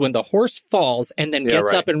times when the horse falls and then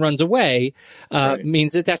gets up and runs away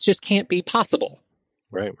means that just can't be possible.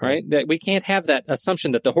 Right? That we can't have that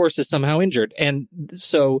assumption that the horse is somehow injured. And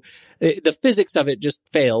so the physics of it just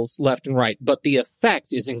fails left and right. But the effect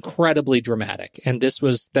is incredibly dramatic. And this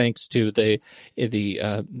was thanks to the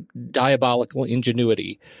diabolical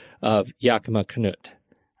ingenuity of Yakima Canutt.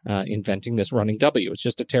 Inventing this running W. It's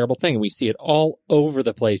just a terrible thing. We see it all over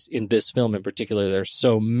the place in this film in particular. There's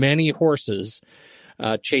so many horses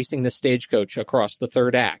chasing the Stagecoach across the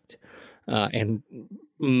third act, and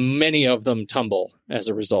many of them tumble as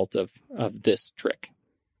a result of this trick.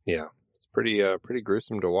 Yeah, it's pretty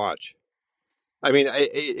gruesome to watch. I mean,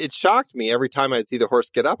 it shocked me every time I'd see the horse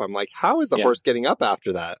get up. I'm like, how is the horse getting up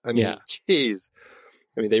after that? I mean, geez.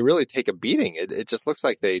 I mean, they really take a beating. It just looks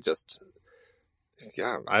like they just...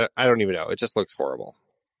 Yeah, I don't even know. It just looks horrible.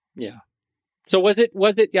 Yeah. So was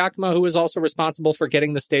it Yakima who was also responsible for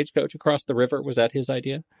getting the Stagecoach across the river? Was that his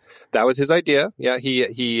idea? That was his idea. Yeah,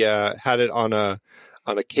 he had it on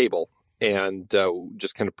a cable and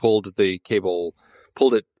just kind of pulled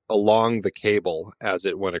it along the cable as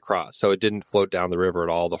it went across. So it didn't float down the river at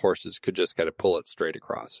all. The horses could just kind of pull it straight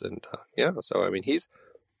across. And so I mean, he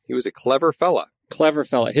was a clever fella. Clever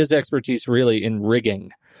fella. His expertise really in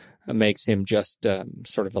rigging makes him just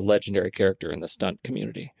sort of a legendary character in the stunt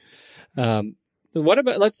community. What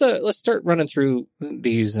about let's start running through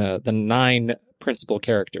these the 9 principal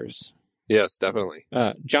characters. Yes, definitely.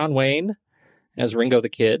 John Wayne as Ringo the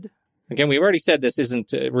Kid. Again, we already said this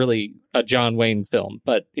isn't really a John Wayne film,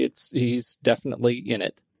 but he's definitely in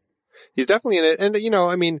it. He's definitely in it, and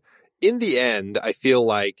I mean, in the end, I feel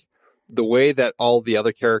like the way that all the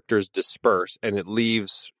other characters disperse and it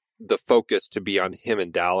leaves the focus to be on him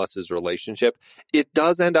and Dallas's relationship, it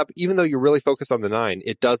does end up, even though you're really focused on the 9,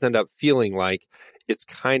 it does end up feeling like it's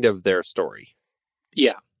kind of their story.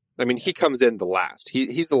 Yeah. I mean, he comes in the last.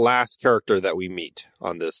 He's the last character that we meet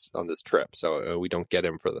on this trip. So we don't get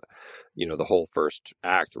him for the whole first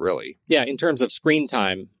act, really. Yeah. In terms of screen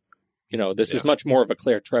time, this is much more of a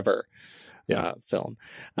Claire Trevor film.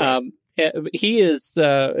 Right. He is.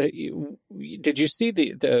 Did you see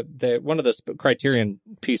the one of the Criterion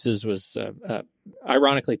pieces was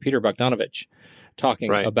ironically Peter Bogdanovich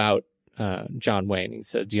talking about John Wayne. He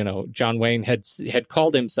said, John Wayne had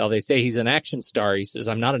called himself. They say he's an action star. He says,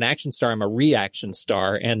 I'm not an action star. I'm a reaction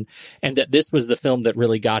star, and that this was the film that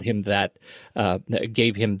really got him that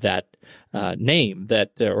gave him that name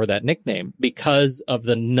or that nickname, because of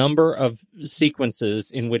the number of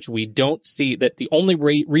sequences in which we don't see that the only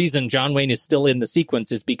reason John Wayne is still in the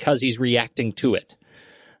sequence is because he's reacting to it,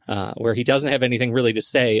 where he doesn't have anything really to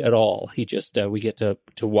say at all. He just we get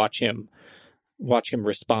to watch him watch him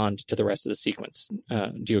respond to the rest of the sequence.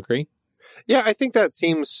 Do you agree? Yeah, I think that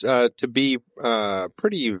seems to be a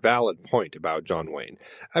pretty valid point about John Wayne.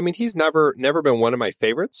 I mean, he's never been one of my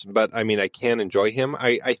favorites, but I mean, I can enjoy him.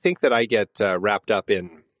 I think that I get wrapped up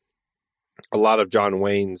in a lot of John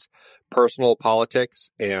Wayne's personal politics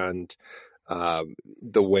and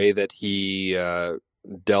the way that he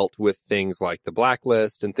dealt with things like the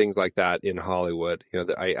blacklist and things like that in Hollywood. You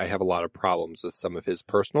know, I have a lot of problems with some of his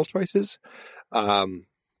personal choices. But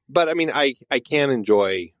I mean, I can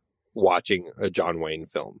enjoy watching a John Wayne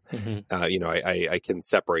film. Mm-hmm. You know, I can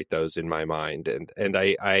separate those in my mind, and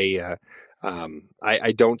I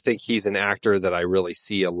don't think he's an actor that I really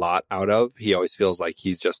see a lot out of. He always feels like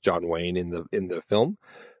he's just John Wayne in the film,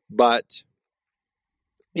 but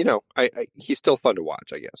you know, he's still fun to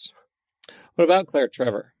watch, I guess. What about Claire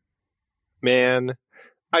Trevor? Man,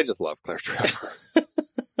 I just love Claire Trevor.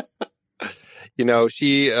 You know,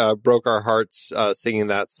 she broke our hearts singing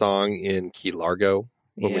that song in Key Largo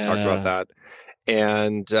when we talked about that.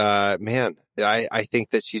 And man, I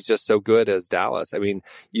think that she's just so good as Dallas. I mean,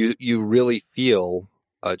 you really feel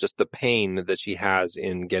just the pain that she has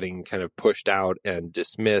in getting kind of pushed out and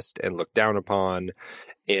dismissed and looked down upon.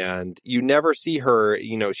 And you never see her,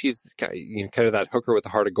 you know, she's kind of that hooker with a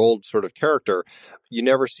heart of gold sort of character. You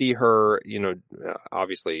never see her, you know,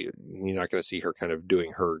 obviously you're not going to see her kind of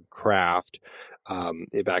doing her craft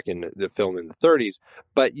back in the film in the 30s,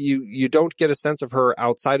 but you don't get a sense of her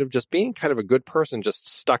outside of just being kind of a good person, just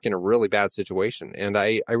stuck in a really bad situation. And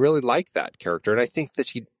I really like that character. And I think that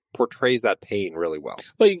she portrays that pain really well.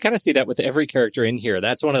 Well, you can kind of see that with every character in here.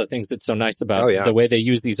 That's one of the things that's so nice about the way they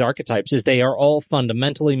use these archetypes is they are all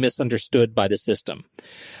fundamentally misunderstood by the system.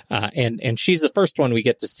 And she's the first one we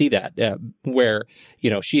get to see that, where, you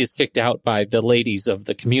know, she is kicked out by the ladies of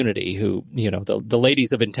the community who, you know, the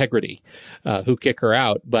ladies of integrity, who kick her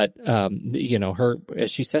out. But, you know, her,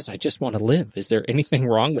 as she says, I just want to live. Is there anything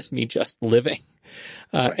wrong with me just living?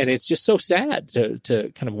 Right. And it's just so sad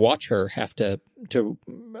to kind of watch her have to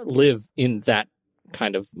live in that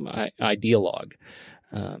kind of ideologue.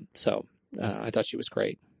 So I thought she was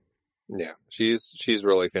great. Yeah, she's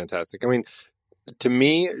really fantastic. I mean, to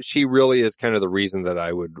me, she really is kind of the reason that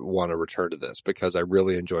I would want to return to this, because I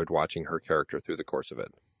really enjoyed watching her character through the course of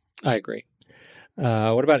it. I agree.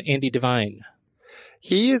 What about Andy Devine?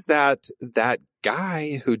 He is that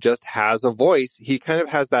guy who just has a voice. He kind of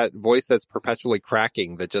has that voice that's perpetually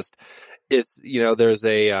cracking, that just, it's, you know, there's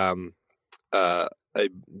the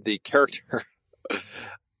character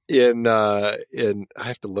in I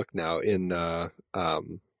have to look now, in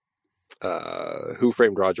Who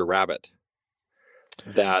Framed Roger Rabbit,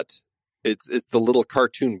 that it's the little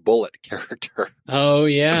cartoon bullet character. Oh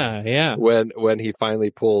yeah. Yeah. When he finally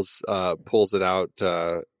pulls it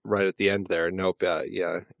out, right at the end there. Nope.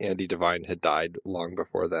 Yeah. Andy Devine had died long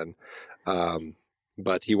before then.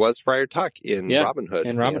 But he was Friar Tuck in Robin Hood.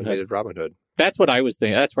 In Robin Hood. Robin Hood. That's what I was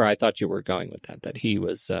thinking. That's where I thought you were going with that he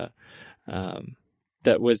was, that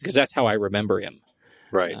was, because that's how I remember him.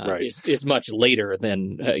 Right. Is much later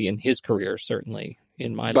than in his career, certainly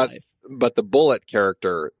in my life. But the bullet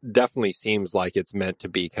character definitely seems like it's meant to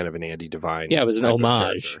be kind of an Andy Devine. Yeah, it was an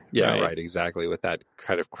homage. Yeah, right, exactly, with that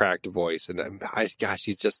kind of cracked voice. And gosh,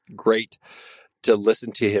 he's just great to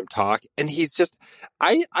listen to him talk. And he's just,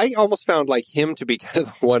 I almost found like him to be kind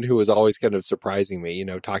of the one who was always kind of surprising me, you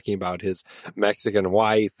know, talking about his Mexican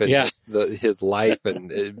wife and just his life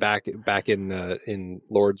and back in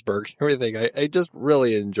Lordsburg and everything. I just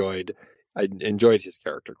really enjoyed his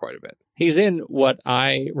character quite a bit. He's in what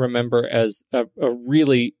I remember as a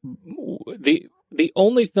really, the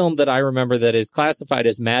only film that I remember that is classified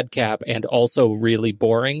as madcap and also really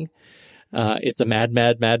boring. It's a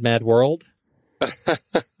mad world.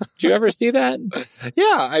 Did you ever see that?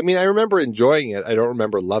 Yeah. I mean, I remember enjoying it. I don't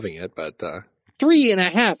remember loving it, but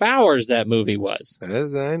 3.5 hours that movie was.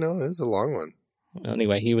 I know. It was a long one.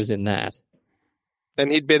 Anyway, he was in that.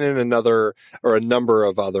 And he'd been in a number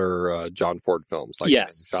of other John Ford films, like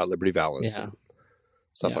Shot Liberty Valance and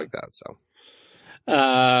stuff like that. So,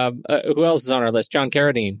 who else is on our list? John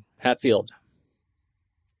Carradine, Hatfield.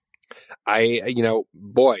 He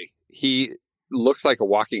looks like a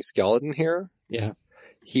walking skeleton here. Yeah.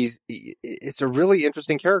 It's a really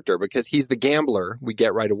interesting character because he's the gambler we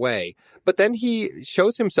get right away, but then he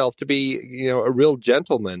shows himself to be, you know, a real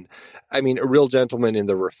gentleman. I mean, a real gentleman in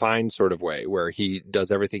the refined sort of way where he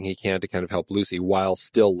does everything he can to kind of help Lucy while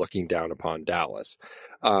still looking down upon Dallas.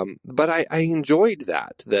 But I enjoyed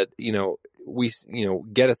that, you know,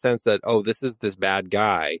 get a sense that, oh, this is this bad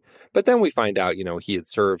guy. But then we find out, he had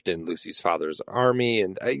served in Lucy's father's army,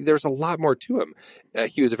 and there's a lot more to him.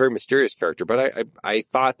 He was a very mysterious character, but I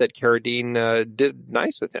thought that Carradine did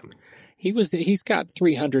nice with him. He's got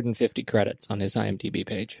 350 credits on his IMDb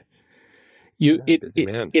page. Busy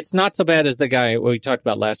man. It's not so bad as the guy we talked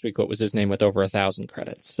about last week. What was his name with over 1,000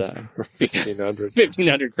 credits?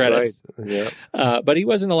 1,500 credits. Right. Yeah. But he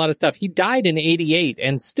was in a lot of stuff. He died in 1988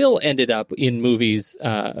 and still ended up in movies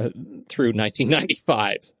through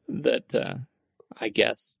 1995 that I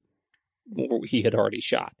guess he had already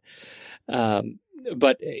shot.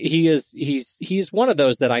 But he's one of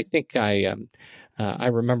those that I think I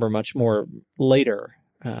remember much more later.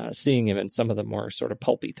 Seeing him in some of the more sort of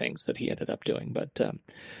pulpy things that he ended up doing, but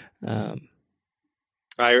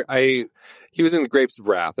he was in The Grapes of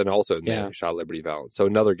Wrath and also in the Shot Liberty Valance. So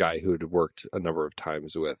another guy who had worked a number of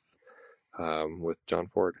times with John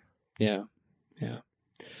Ford. Yeah.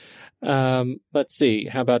 Let's see.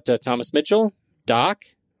 How about Thomas Mitchell, Doc?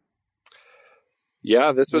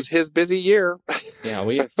 Yeah, this was his busy year. Yeah,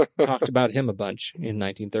 we have talked about him a bunch in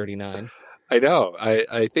 1939. I know.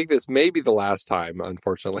 I think this may be the last time,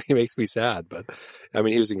 unfortunately. It makes me sad. But, I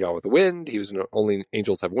mean, he was in Gone with the Wind. He was in Only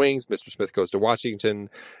Angels Have Wings. Mr. Smith Goes to Washington.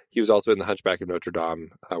 He was also in The Hunchback of Notre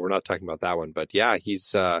Dame. We're not talking about that one. But, yeah,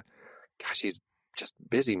 he's just a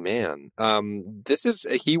busy man.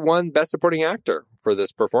 He won Best Supporting Actor for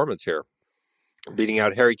this performance here, beating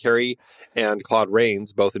out Harry Carey and Claude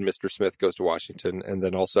Rains, both in Mr. Smith Goes to Washington, and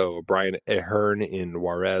then also Brian Aherne in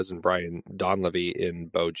Juarez and Brian Donlevy in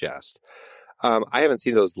Beau Geste. I haven't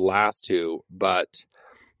seen those last two, but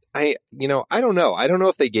I don't know. I don't know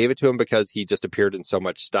if they gave it to him because he just appeared in so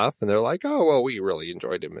much stuff and they're like, oh, well, we really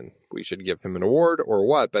enjoyed him and we should give him an award or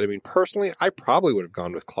what. But I mean, personally, I probably would have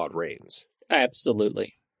gone with Claude Rains.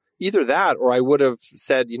 Absolutely. Either that, or I would have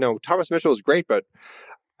said, Thomas Mitchell is great, but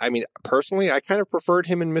I mean, personally, I kind of preferred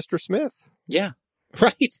him in Mr. Smith. Yeah.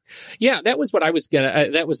 Right. Yeah, that was what I was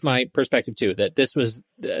that was my perspective too, that this was,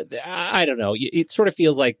 I don't know, it sort of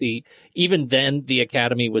feels like even then the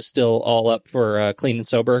Academy was still all up for clean and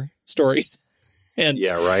sober stories. And,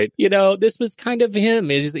 yeah, right. This was kind of him.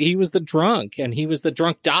 He was the drunk, and he was the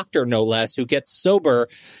drunk doctor, no less, who gets sober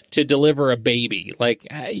to deliver a baby. Like,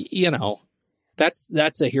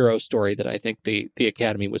 that's a hero story that I think the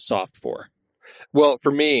Academy was soft for. Well,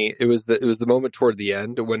 for me, it was the moment toward the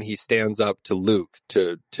end when he stands up to Luke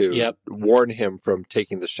to warn him from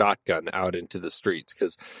taking the shotgun out into the streets.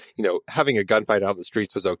 Because, having a gunfight out in the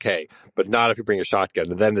streets was okay, but not if you bring a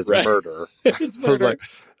shotgun. And then it's murder. It's murder. I was like,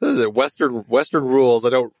 this is Western rules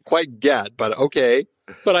I don't quite get, but okay.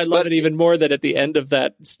 But I love it even more that at the end of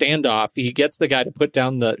that standoff, he gets the guy to put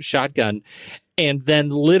down the shotgun and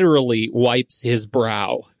then literally wipes his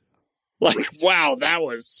brow. Like, wow, that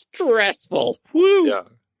was stressful. Woo. Yeah.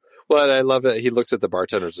 Well, and I love it. He looks at the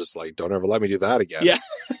bartenders just like, don't ever let me do that again. Yeah.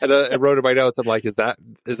 And I wrote in my notes, I'm like, is that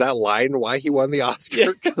line why he won the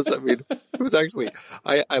Oscar? Because, I mean, it was actually,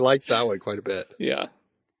 I liked that one quite a bit. Yeah.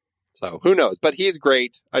 So, who knows? But he's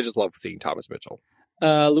great. I just love seeing Thomas Mitchell.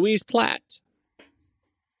 Louise Platt.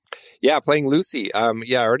 Yeah, playing Lucy. I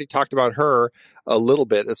already talked about her a little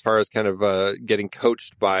bit as far as kind of getting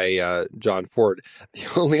coached by John Ford.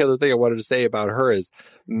 The only other thing I wanted to say about her is,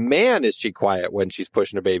 man, is she quiet when she's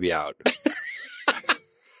pushing a baby out.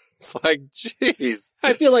 It's like, geez.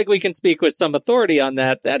 I feel like we can speak with some authority on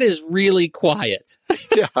that. That is really quiet.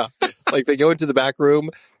 Yeah. Like they go into the back room.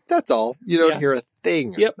 That's all. You don't hear a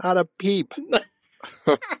thing. Yep. Not a peep.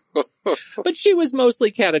 But she was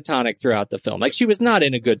mostly catatonic throughout the film. Like, she was not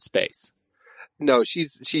in a good space. No, she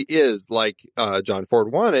is like John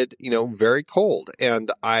Ford wanted, very cold,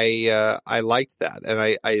 and I liked that,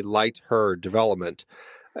 and I liked her development,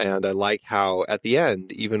 and I like how at the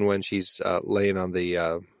end, even when she's laying on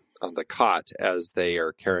the cot as they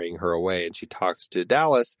are carrying her away, and she talks to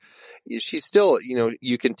Dallas, she's still,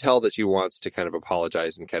 you can tell that she wants to kind of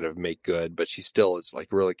apologize and kind of make good, but she still is like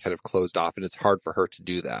really kind of closed off, and it's hard for her to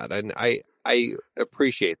do that, and I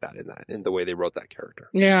appreciate that in the way they wrote that character.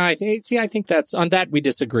 Yeah, I think on that we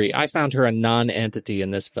disagree. I found her a non-entity in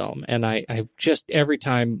this film, and I just, every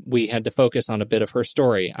time we had to focus on a bit of her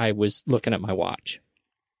story, I was looking at my watch.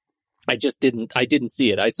 I didn't see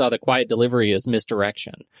it. I saw the quiet delivery as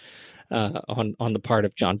misdirection on the part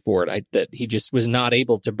of John Ford. That he just was not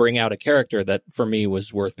able to bring out a character that for me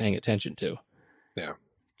was worth paying attention to. Yeah.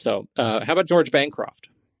 So how about George Bancroft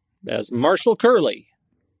as Marshall Curley?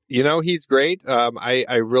 He's great.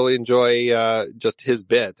 I really enjoy just his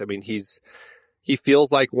bit. I mean, he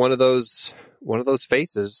feels like one of those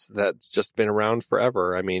faces that's just been around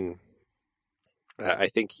forever. I mean, I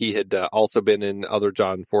think he had also been in other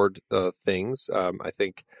John Ford things. I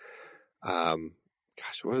think, what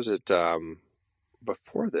was it?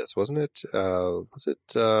 Before this, wasn't it?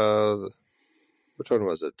 Which one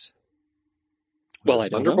was it? Well, I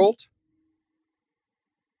don't Thunderbolt?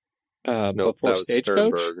 know. No, Before that was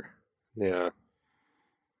Stagecoach? Sternberg. Yeah.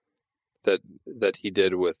 That he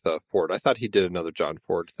did with Ford. I thought he did another John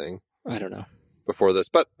Ford thing. I don't know. Before this,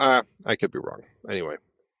 but I could be wrong. Anyway.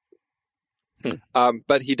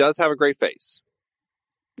 But he does have a great face.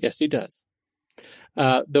 Yes, he does.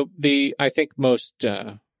 I think most,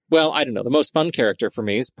 I don't know, the most fun character for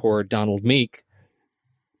me is poor Donald Meek,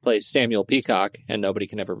 plays Samuel Peacock, and nobody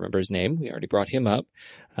can ever remember his name. We already brought him up.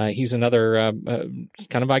 He's another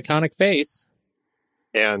kind of iconic face.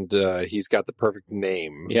 And he's got the perfect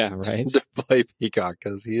name. Yeah, right. To play Peacock,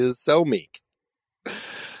 because he is so meek.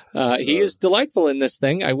 He is delightful in this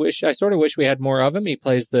thing. I sort of wish we had more of him. He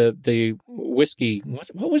plays the whiskey.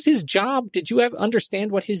 What was his job? Did you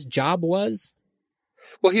understand what his job was?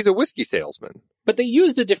 Well, he's a whiskey salesman. But they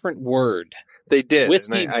used a different word. They did.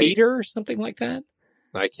 Whiskey beater or something like that?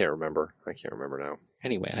 I can't remember. Now.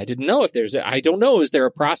 Anyway, I didn't know if I don't know. Is there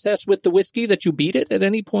a process with the whiskey that you beat it at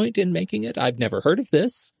any point in making it? I've never heard of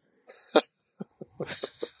this.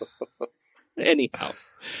 Anyhow.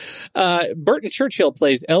 Burton Churchill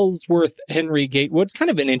plays Ellsworth Henry Gatewood. It's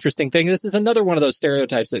kind of an interesting thing. This is another one of those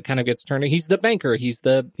stereotypes that kind of gets turned. He's the banker. He's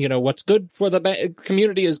the, what's good for the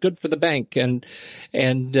community is good for the bank, and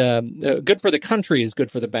good for the country is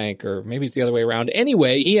good for the bank, or maybe it's the other way around.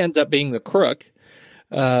 Anyway, he ends up being the crook.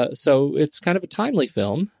 So it's kind of a timely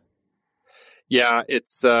film. Yeah,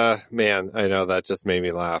 it's, man, I know that just made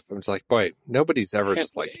me laugh. I'm just like, boy, nobody's ever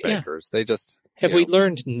just liked bankers. Yeah. They just... Have we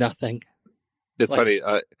learned nothing? It's funny,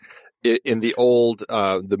 in the old,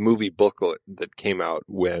 the movie booklet that came out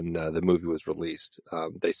when the movie was released,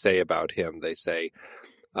 they say about him,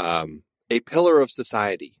 a pillar of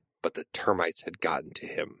society, but the termites had gotten to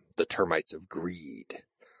him, the termites of greed.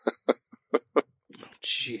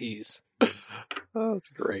 Jeez. Oh, that's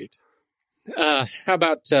great. How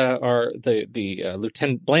about the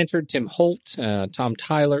Lieutenant Blanchard, Tim Holt, Tom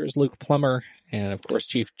Tylers, Luke Plummer, and of course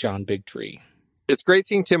Chief John Bigtree. It's great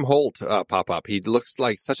seeing Tim Holt pop up. He looks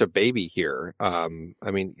like such a baby here. I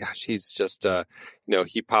mean, gosh, he's just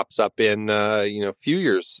he pops up in a few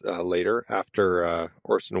years later after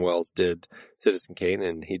Orson Welles did Citizen Kane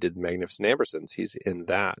and he did Magnificent Ambersons. He's in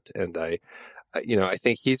that, and I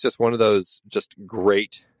think he's just one of those just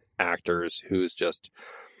great actors who's just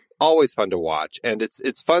always fun to watch. And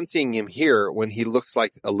it's fun seeing him here when he looks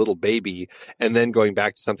like a little baby and then going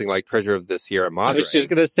back to something like Treasure of the Sierra Madre. I was just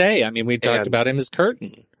going to say, I mean, we talked about him as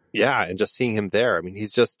Curtin. Yeah. And just seeing him there. I mean,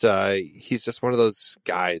 he's just one of those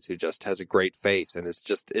guys who just has a great face. And it's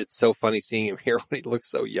so funny seeing him here when he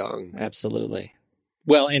looks so young. Absolutely.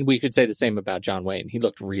 Well, and we could say the same about John Wayne. He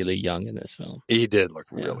looked really young in this film. He did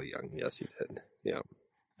look really young. Yes, he did. Yeah.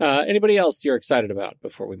 Anybody else you're excited about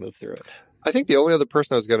before we move through it? I think the only other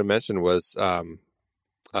person I was going to mention was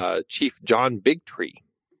Chief John Bigtree.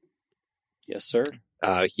 Yes, sir.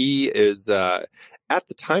 He is, at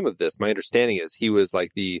the time of this, my understanding is he was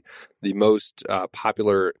like the most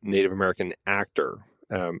popular Native American actor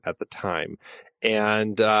at the time.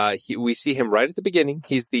 And we see him right at the beginning.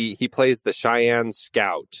 He plays the Cheyenne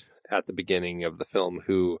scout at the beginning of the film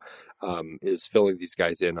who is filling these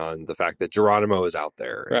guys in on the fact that Geronimo is out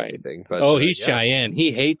there and everything. But, he's Cheyenne.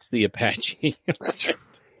 He hates the Apache. That's right.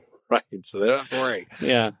 Right. So they don't have to worry.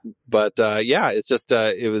 Yeah. But, it's just,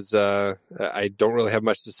 it was, I don't really have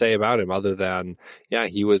much to say about him other than,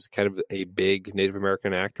 he was kind of a big Native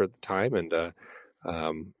American actor at the time. And,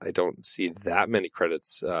 I don't see that many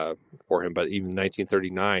credits, for him, but even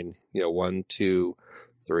 1939, 1, 2,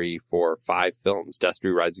 3, 4, 5 films.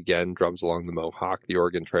 Destiny Rides Again, Drums Along the Mohawk, The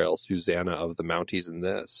Oregon Trail, Susanna of the Mounties, and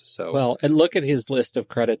this. So, well, and look at his list of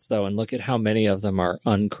credits, though, and look at how many of them are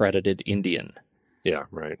uncredited Indian. Yeah,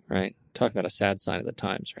 right. Right. Talk about a sad sign of the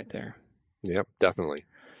times right there. Yep, definitely.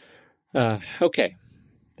 Okay.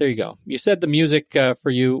 There you go. You said the music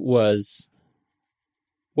for you was...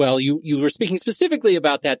 Well, you were speaking specifically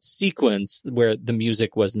about that sequence where the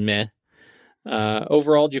music was meh.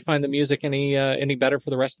 Overall, did you find the music any better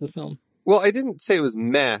for the rest of the film? Well, I didn't say it was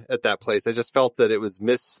meh at that place. I just felt that it was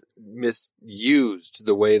misused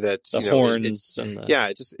the way that the horns and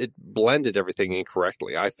it blended everything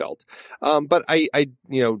incorrectly. I felt, but I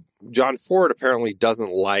John Ford apparently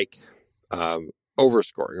doesn't like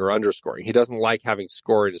overscoring or underscoring. He doesn't like having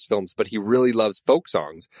score in his films, but he really loves folk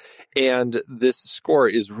songs. And this score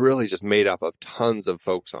is really just made up of tons of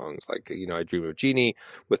folk songs, like, I Dream of Jeannie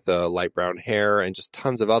with the light brown hair and just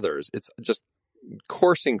tons of others. It's just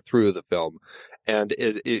coursing through the film. And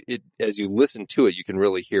as you listen to it, you can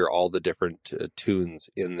really hear all the different tunes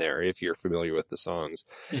in there if you're familiar with the songs.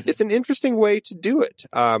 Mm-hmm. It's an interesting way to do it.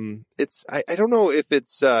 I don't know if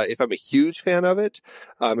if I'm a huge fan of it.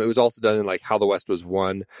 It was also done in like How the West Was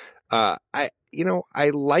Won. I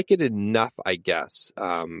like it enough, I guess.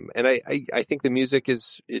 And I think the music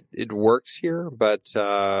it works here, but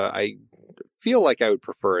I feel like I would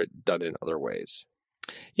prefer it done in other ways.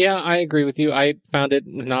 Yeah, I agree with you. I found it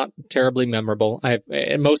not terribly memorable.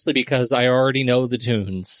 Mostly because I already know the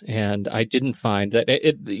tunes, and I didn't find that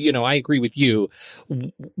I agree with you.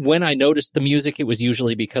 When I noticed the music, it was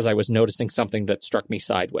usually because I was noticing something that struck me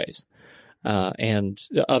sideways, and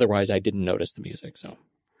otherwise I didn't notice the music. So,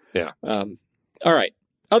 yeah. All right.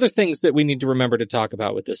 Other things that we need to remember to talk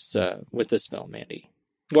about with this film, Andy.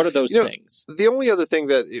 What are those things? The only other thing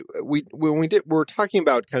that we were talking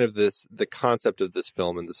about kind of the concept of this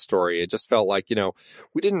film and the story, it just felt like,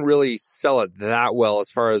 we didn't really sell it that well as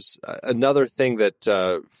far as another thing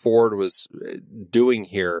that Ford was doing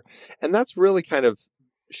here. And that's really kind of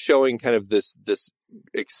showing kind of this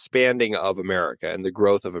expanding of America and the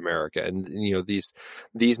growth of America. And,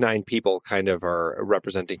 these 9 people kind of are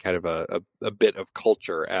representing kind of a bit of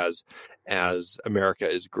culture as America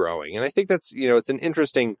is growing. And I think that's, it's an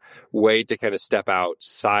interesting way to kind of step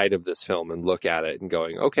outside of this film and look at it and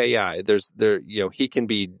going, okay, yeah, he can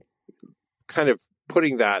be kind of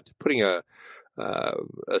putting a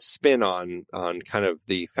spin on kind of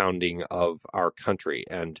the founding of our country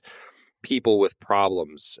and people with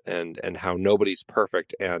problems and how nobody's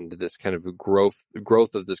perfect, and this kind of growth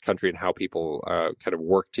of this country and how people kind of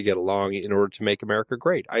work to get along in order to make America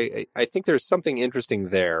great. I think there's something interesting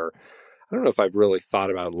there. I don't know if I've really thought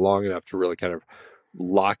about it long enough to really kind of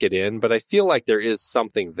lock it in, but I feel like there is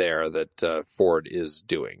something there that Ford is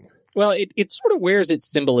doing. Well, it sort of wears its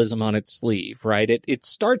symbolism on its sleeve, right? It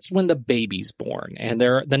starts when the baby's born, and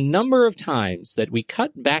there are the number of times that we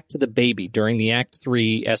cut back to the baby during the Act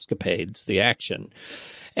 3 escapades, the action,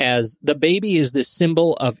 as the baby is this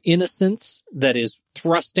symbol of innocence that is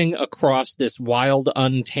thrusting across this wild,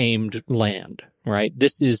 untamed land, right?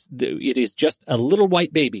 It is just a little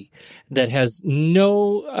white baby that has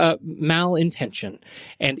no malintention,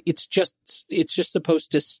 and it's just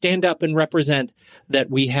supposed to stand up and represent that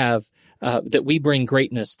we have that we bring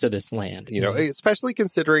greatness to this land. Especially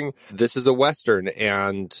considering this is a Western,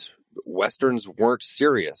 and Westerns weren't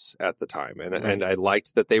serious at the time. And I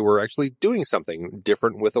liked that they were actually doing something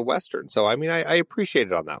different with a Western. So, I appreciate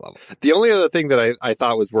it on that level. The only other thing that I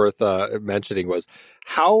thought was worth mentioning was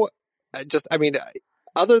how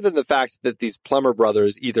other than the fact that these Plummer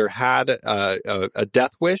brothers either had a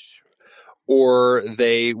death wish, or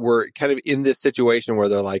they were kind of in this situation where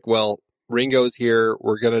they're like, well, Ringo's here,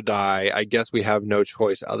 we're going to die. I guess we have no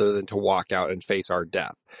choice other than to walk out and face our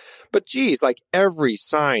death. But geez, like every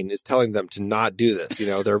sign is telling them to not do this.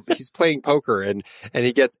 He's playing poker and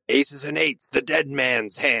he gets aces and eights, the dead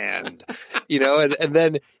man's hand, and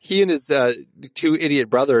then he and his 2 idiot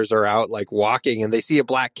brothers are out like walking, and they see a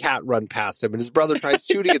black cat run past him, and his brother tries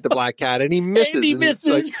shooting at the black cat, and he misses. And he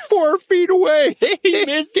misses. It's like 4 feet away. He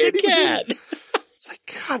missed the cat. It's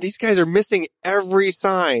like, God, these guys are missing every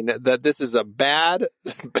sign that this is a bad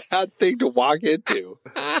thing to walk into.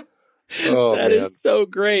 That is so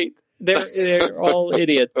great. They're all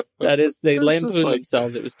idiots. They lampooned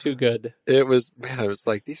themselves. It was too good. It was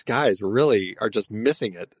like these guys really are just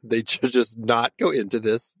missing it. They should just not go into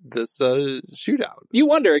this shootout. You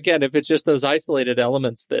wonder again if it's just those isolated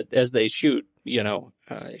elements that as they shoot,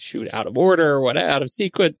 shoot out of order or out of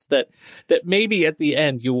sequence, that maybe at the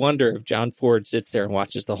end you wonder if John Ford sits there and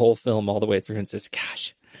watches the whole film all the way through and says,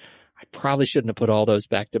 gosh, I probably shouldn't have put all those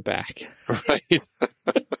back to back. Right.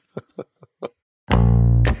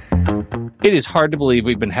 It is hard to believe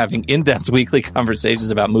we've been having in-depth weekly conversations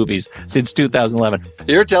about movies since 2011.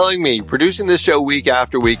 You're telling me producing this show week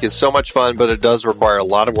after week is so much fun, but it does require a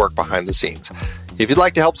lot of work behind the scenes. If you'd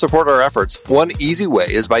like to help support our efforts, one easy way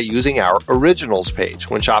is by using our Originals page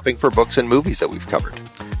when shopping for books and movies that we've covered.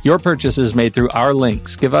 Your purchases made through our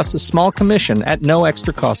links give us a small commission at no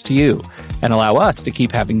extra cost to you and allow us to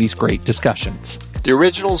keep having these great discussions. The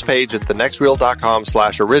Originals page at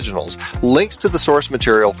thenextreel.com/originals links to the source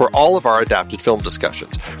material for all of our adapted film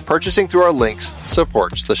discussions. Purchasing through our links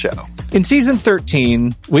supports the show. In Season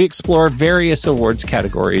 13, we explore various awards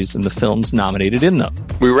categories and the films nominated in them.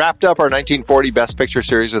 We wrapped up our 1940 Best Picture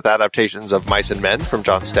series with adaptations of Mice and Men from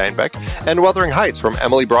John Steinbeck and Wuthering Heights from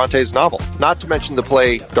Emily Bronte's novel, not to mention the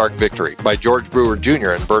play Dark Victory by George Brewer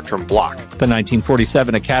Jr. and Bertram Bloch. The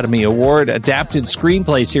 1947 Academy Award adapted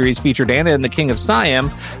screenplay series featured Anna and the King of Science I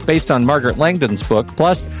Am, based on Margaret Langdon's book,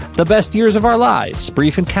 plus The Best Years of Our Lives,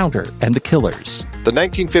 Brief Encounter, and The Killers. The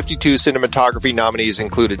 1952 cinematography nominees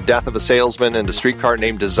included Death of a Salesman and A Streetcar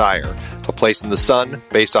Named Desire, A Place in the Sun,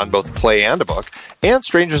 based on both a play and a book, and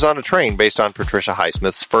Strangers on a Train, based on Patricia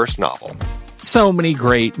Highsmith's first novel. So many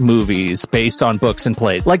great movies based on books and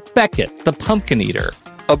plays, like Beckett, The Pumpkin Eater,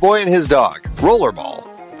 A Boy and His Dog,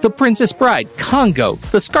 Rollerball, The Princess Bride, Congo,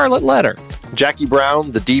 The Scarlet Letter, Jackie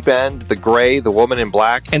Brown, The Deep End, The Gray, The Woman in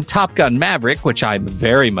Black, and Top Gun Maverick, which I'm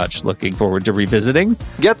very much looking forward to revisiting.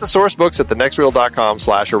 Get the source books at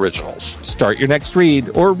thenextreel.com/originals. Start your next read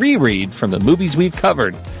or reread from the movies we've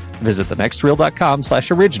covered. Visit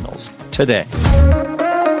thenextreel.com/originals today.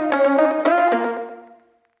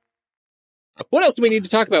 What else do we need to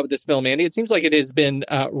talk about with this film, Andy? It seems like it has been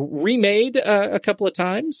remade a couple of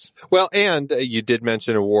times. Well, and you did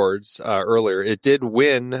mention awards earlier. It did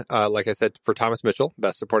win, like I said, for Thomas Mitchell,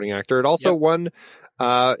 Best Supporting Actor. It also won.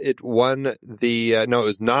 It won it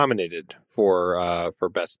was nominated for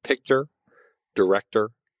Best Picture,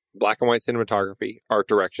 Director, Black and White Cinematography, Art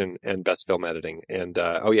Direction, and Best Film Editing. And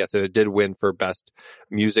and it did win for Best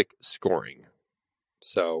Music Scoring.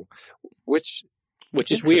 So, which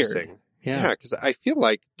is weird. Yeah, because I feel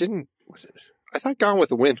like I thought Gone with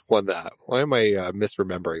the Wind won that. Why am I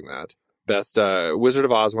misremembering that? Best Wizard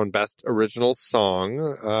of Oz won Best Original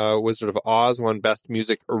Song. Wizard of Oz won Best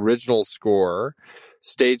Music Original Score.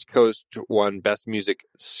 Stagecoach won Best Music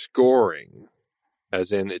Scoring,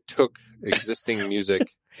 as in it took existing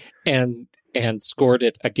music and scored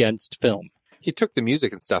it against film. He took the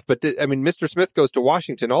music and stuff, but Mr. Smith Goes to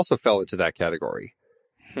Washington also fell into that category.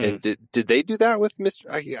 And did they do that with Mr.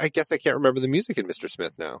 I guess I can't remember the music in Mr.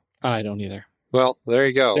 Smith now. I don't either. Well, there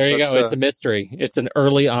you go. There you go. It's a mystery. It's an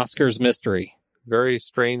early Oscars mystery. Very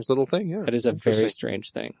strange little thing. Yeah, that is a very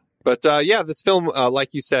strange thing. But this film,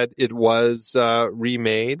 like you said, it was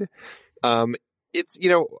remade. It's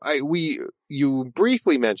you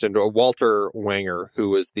briefly mentioned Walter Wanger, who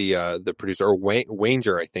was the producer, or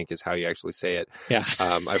Wanger, I think is how you actually say it. Yeah,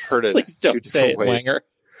 I've heard it. Please don't say it, ways. Wanger.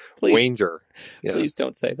 Please. Wanger. Yes. Please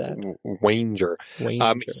don't say that. Wanger.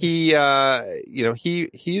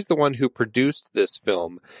 He's the one who produced this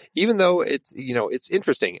film. Even though it's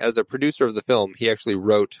interesting, as a producer of the film, he actually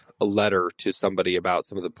wrote a letter to somebody about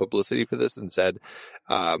some of the publicity for this and said,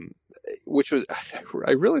 which was,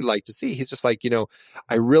 I really like to see. He's just like,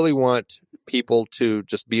 I really want people to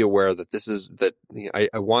just be aware that I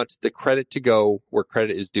want the credit to go where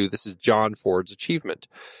credit is due. This is John Ford's achievement.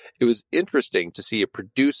 It was interesting to see a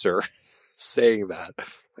producer saying that.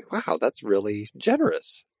 Like, wow, that's really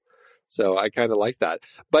generous. So I kind of liked that.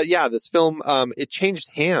 But yeah, this film, it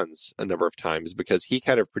changed hands a number of times because he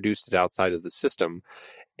kind of produced it outside of the system.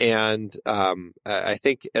 And I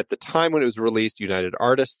think at the time when it was released, United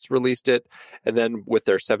Artists released it. And then with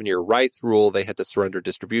their 7-year rights rule, they had to surrender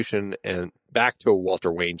distribution and back to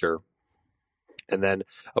Walter Wanger. And then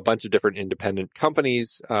a bunch of different independent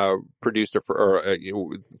companies produced it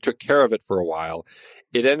took care of it for a while.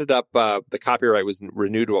 It ended up, the copyright was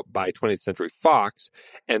renewed by 20th Century Fox.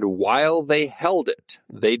 And while they held it,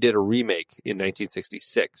 they did a remake in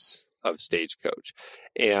 1966 of Stagecoach.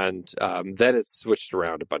 And then it's switched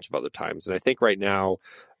around a bunch of other times. And I think right now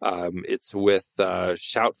it's with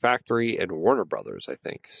Shout Factory and Warner Brothers, I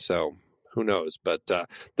think. So who knows? But the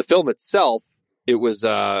film itself, it was,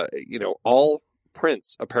 all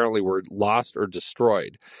prints apparently were lost or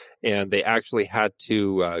destroyed. And they actually had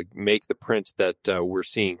to make the print that we're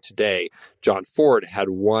seeing today. John Ford had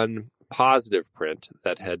one positive print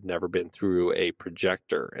that had never been through a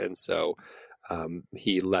projector. And so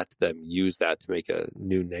he let them use that to make a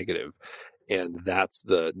new negative. And that's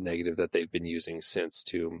the negative that they've been using since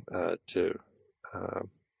to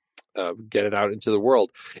get it out into the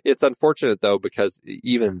world. It's unfortunate though, because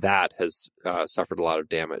even that has suffered a lot of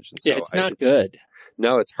damage. And so it's not good.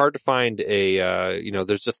 No, it's hard to find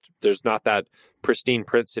there's not that pristine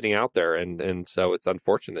print sitting out there. And so it's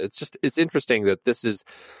unfortunate. It's interesting that this is,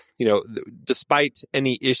 despite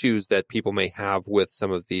any issues that people may have with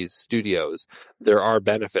some of these studios, there are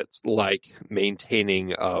benefits like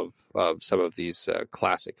maintaining of some of these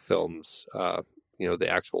classic films, the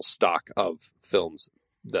actual stock of films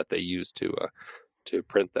that they use to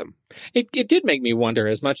print them. It did make me wonder,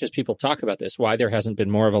 as much as people talk about this, why there hasn't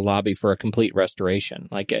been more of a lobby for a complete restoration.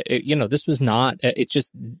 Like, this was not,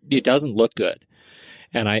 it doesn't look good.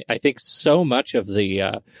 And I think so much of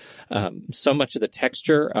the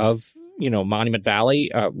texture of, Monument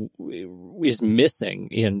Valley is missing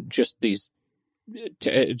in just these,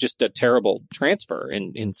 just a terrible transfer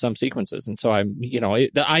in some sequences. And so I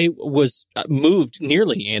was moved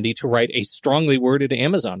nearly, Andy, to write a strongly worded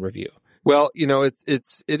Amazon review Well,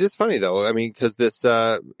 it is funny though. I mean, because this,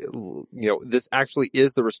 this actually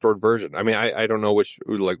is the restored version. I mean, I don't know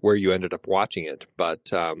where you ended up watching it,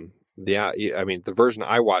 but, I mean, the version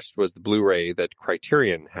I watched was the Blu-ray that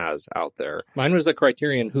Criterion has out there. Mine was the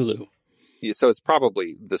Criterion Hulu. Yeah, so it's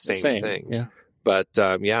probably the same thing. Yeah. But,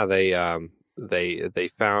 they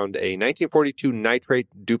found a 1942 nitrate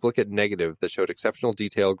duplicate negative that showed exceptional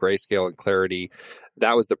detail, grayscale, and clarity.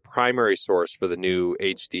 That was the primary source for the new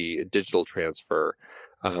HD digital transfer,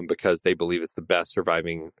 because they believe it's the best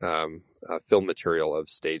surviving film material of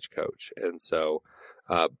Stagecoach. And so,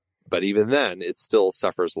 but even then, it still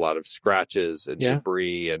suffers a lot of scratches and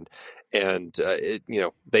debris, and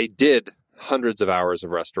they did hundreds of hours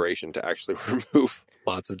of restoration to actually remove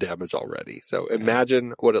lots of damage already. So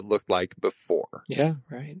imagine what it looked like before. Yeah,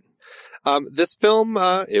 right. This film,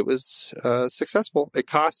 it was successful. It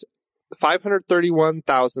cost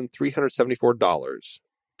 $531,374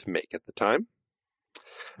 to make at the time.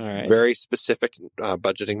 All right. Very specific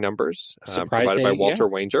budgeting numbers provided by Walter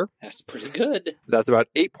Wanger. That's pretty good. That's about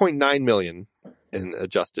 $8.9 million in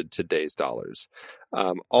adjusted today's dollars.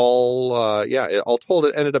 All told,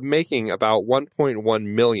 it ended up making about $1.1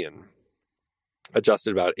 million.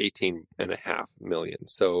 Adjusted about $18.5 million.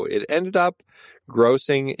 So it ended up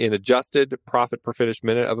grossing in adjusted profit per finished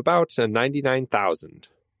minute of about 99,000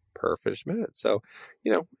 per finished minute. So,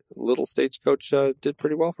 little Stagecoach did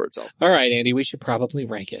pretty well for itself. All right, Andy, we should probably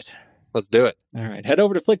rank it. Let's do it. All right. Head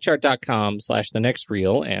over to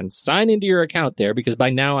flickchart.com/thenextreel and sign into your account there, because by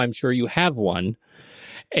now I'm sure you have one.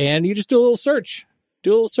 And you just do a little search.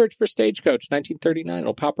 Do a little search for Stagecoach 1939.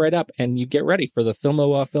 It'll pop right up, and you get ready for the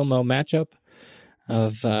Filmo matchup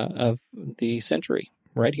of the century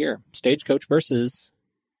right here. Stagecoach versus...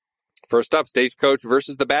 First up, Stagecoach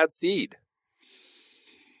versus The Bad Seed.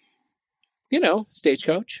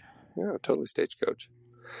 Stagecoach. Yeah, totally Stagecoach.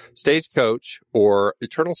 Stagecoach or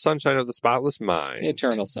Eternal Sunshine of the Spotless Mind.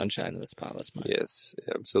 Eternal Sunshine of the Spotless Mind. Yes,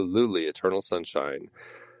 absolutely. Eternal Sunshine.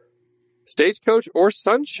 Stagecoach or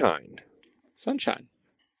Sunshine? Sunshine.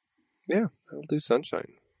 Yeah, I'll do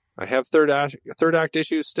Sunshine. I have third act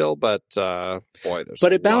issues still, but boy, there's.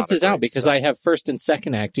 But it balances out because I have first and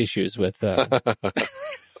second act issues with.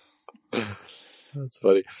 That's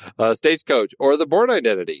funny. Stagecoach or The Bourne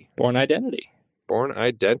Identity. Bourne Identity. Bourne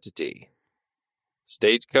Identity.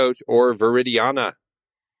 Stagecoach or Viridiana.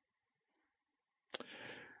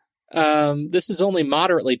 This is only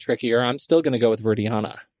moderately trickier. I'm still going to go with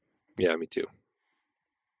Viridiana. Yeah, me too.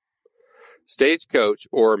 Stagecoach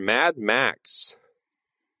or Mad Max.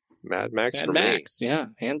 Mad Max for Max, me. Yeah,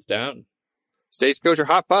 hands down. Stagecoach or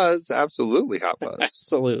Hot Fuzz? Absolutely Hot Fuzz.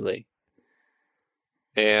 Absolutely.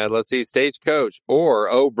 And let's see, Stagecoach or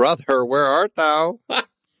Oh Brother, Where Art Thou?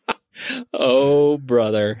 Oh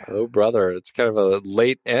Brother. Oh Brother. It's kind of a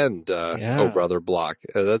late end Oh Brother block.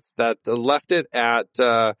 That left it at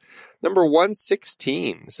number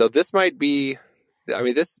 116. So this might be... I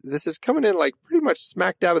mean, this is coming in like pretty much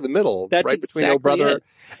smack dab in the middle, That's right between Oh Brother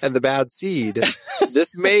and The Bad Seed.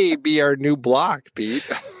 This may be our new block, Pete.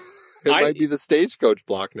 It might be the Stagecoach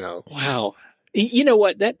block now. Wow. You know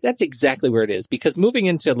what? That's exactly where it is, because moving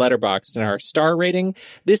into Letterboxd and our star rating,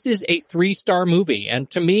 this is a 3-star movie. And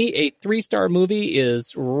to me, a 3-star movie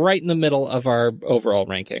is right in the middle of our overall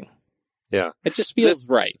ranking. Yeah. It just feels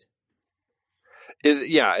right.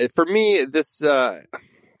 For me, this...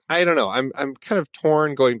 I don't know. I'm kind of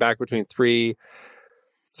torn going back between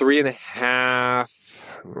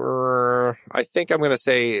 3.5. I think I'll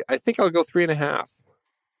go 3.5.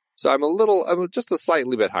 So I'm just a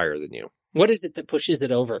slightly bit higher than you. What is it that pushes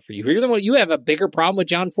it over for you? You're the one. You have a bigger problem with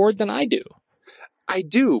John Ford than I do. I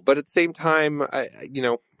do, but at the same time,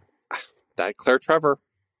 that Claire Trevor.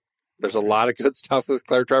 There's a lot of good stuff with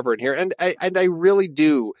Claire Trevor in here, and I really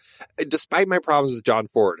do. Despite my problems with John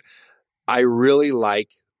Ford, I really like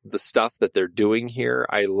the stuff that they're doing here.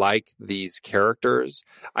 I like these characters.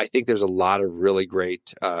 I think there's a lot of really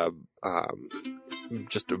great,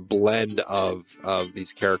 just a blend of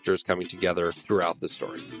these characters coming together throughout the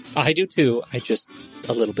story. I do too. I just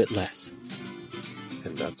a little bit less.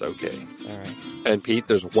 And that's okay. All right. And Pete,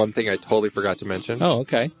 there's one thing I totally forgot to mention. Oh,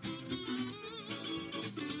 okay.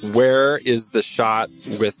 Where is the shot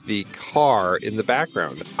with the car in the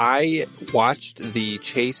background? I watched the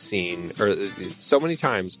chase scene so many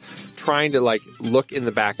times trying to look in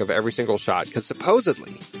the back of every single shot, because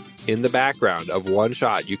supposedly in the background of one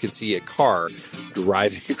shot you can see a car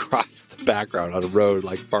driving across the background on a road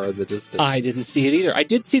far in the distance. I didn't see it either. I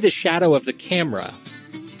did see the shadow of the camera.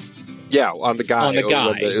 Yeah, on the guy.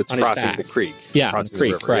 It's on crossing the creek. Yeah, on the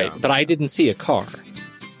creek, right. Yeah. But I didn't see a car.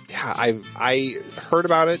 Yeah, I heard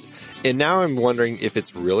about it, And now I'm wondering if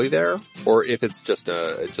it's really there or if it's just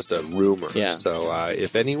a rumor. Yeah. So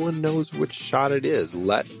if anyone knows which shot it is,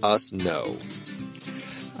 let us know.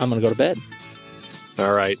 I'm going to go to bed.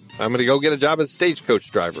 All right. I'm going to go get a job as a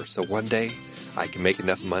stagecoach driver. So one day I can make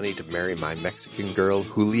enough money to marry my Mexican girl,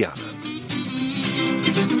 Juliana.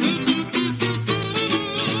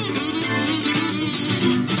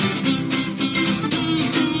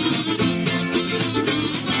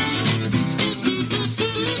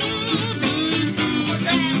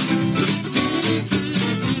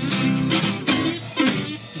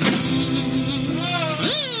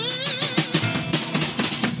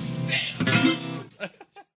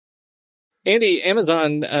 Andy,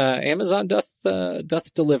 Amazon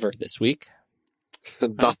doth deliver this week.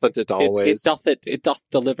 Doth it always? It doth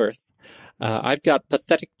delivereth. I've got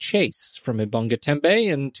Pathetic Chase from Ibunga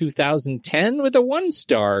Tembe in 2010 with a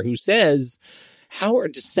 1-star who says, how are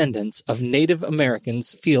descendants of Native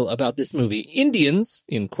Americans feel about this movie? Indians,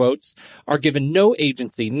 in quotes, are given no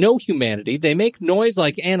agency, no humanity. They make noise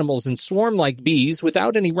like animals and swarm like bees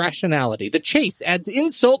without any rationality. The chase adds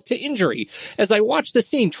insult to injury. As I watched the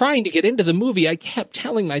scene trying to get into the movie, I kept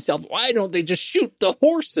telling myself, why don't they just shoot the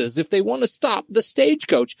horses if they want to stop the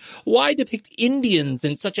stagecoach? Why depict Indians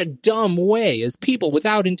in such a dumb way as people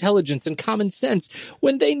without intelligence and common sense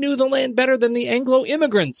when they knew the land better than the Anglo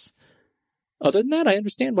immigrants? Other than that, I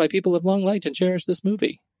understand why people have long liked and cherished this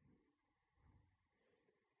movie.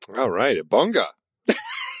 All right, Ibunga.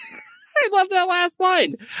 I love that last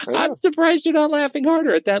line. I'm surprised you're not laughing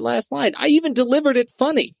harder at that last line. I even delivered it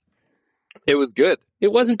funny. It was good.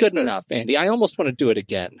 It wasn't good enough, Andy. I almost want to do it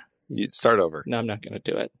again. You start over. No, I'm not going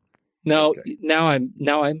to do it. No, okay. Now I'm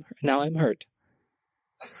hurt.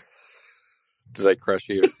 Did I crush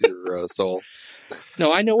your soul?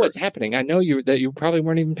 No, I know what's happening. I know that you probably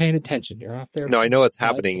weren't even paying attention. You're off there. No, I know what's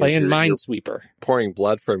happening. Playing Minesweeper. Pouring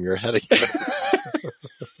blood from your head again.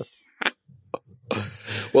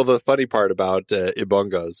 Well, the funny part about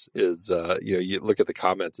Ibungas is, you look at the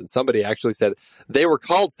comments and somebody actually said they were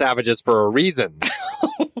called savages for a reason.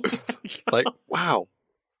 Like, wow,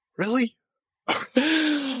 really?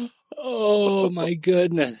 Oh my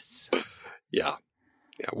goodness. Yeah.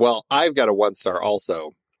 Well, I've got a 1-star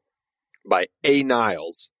also by A.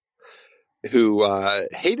 Niles, who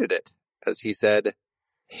hated it, as he said,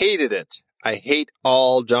 hated it. I hate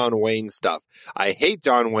all John Wayne stuff. I hate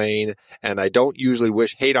John Wayne, and I don't usually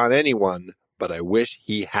wish hate on anyone, but I wish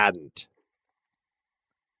he hadn't.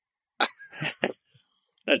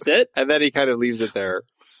 That's it? And then he kind of leaves it there.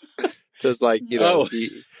 Just like, he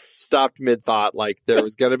stopped mid-thought, like there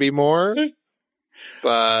was going to be more,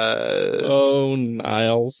 but... Oh,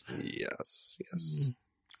 Niles. Yes.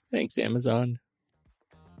 Thanks, Amazon.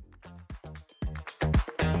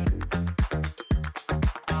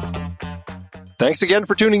 Thanks again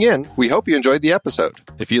for tuning in. We hope you enjoyed the episode.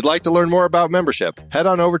 If you'd like to learn more about membership, head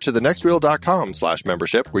on over to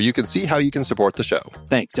thenextreel.com/membership where you can see how you can support the show.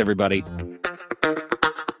 Thanks, everybody.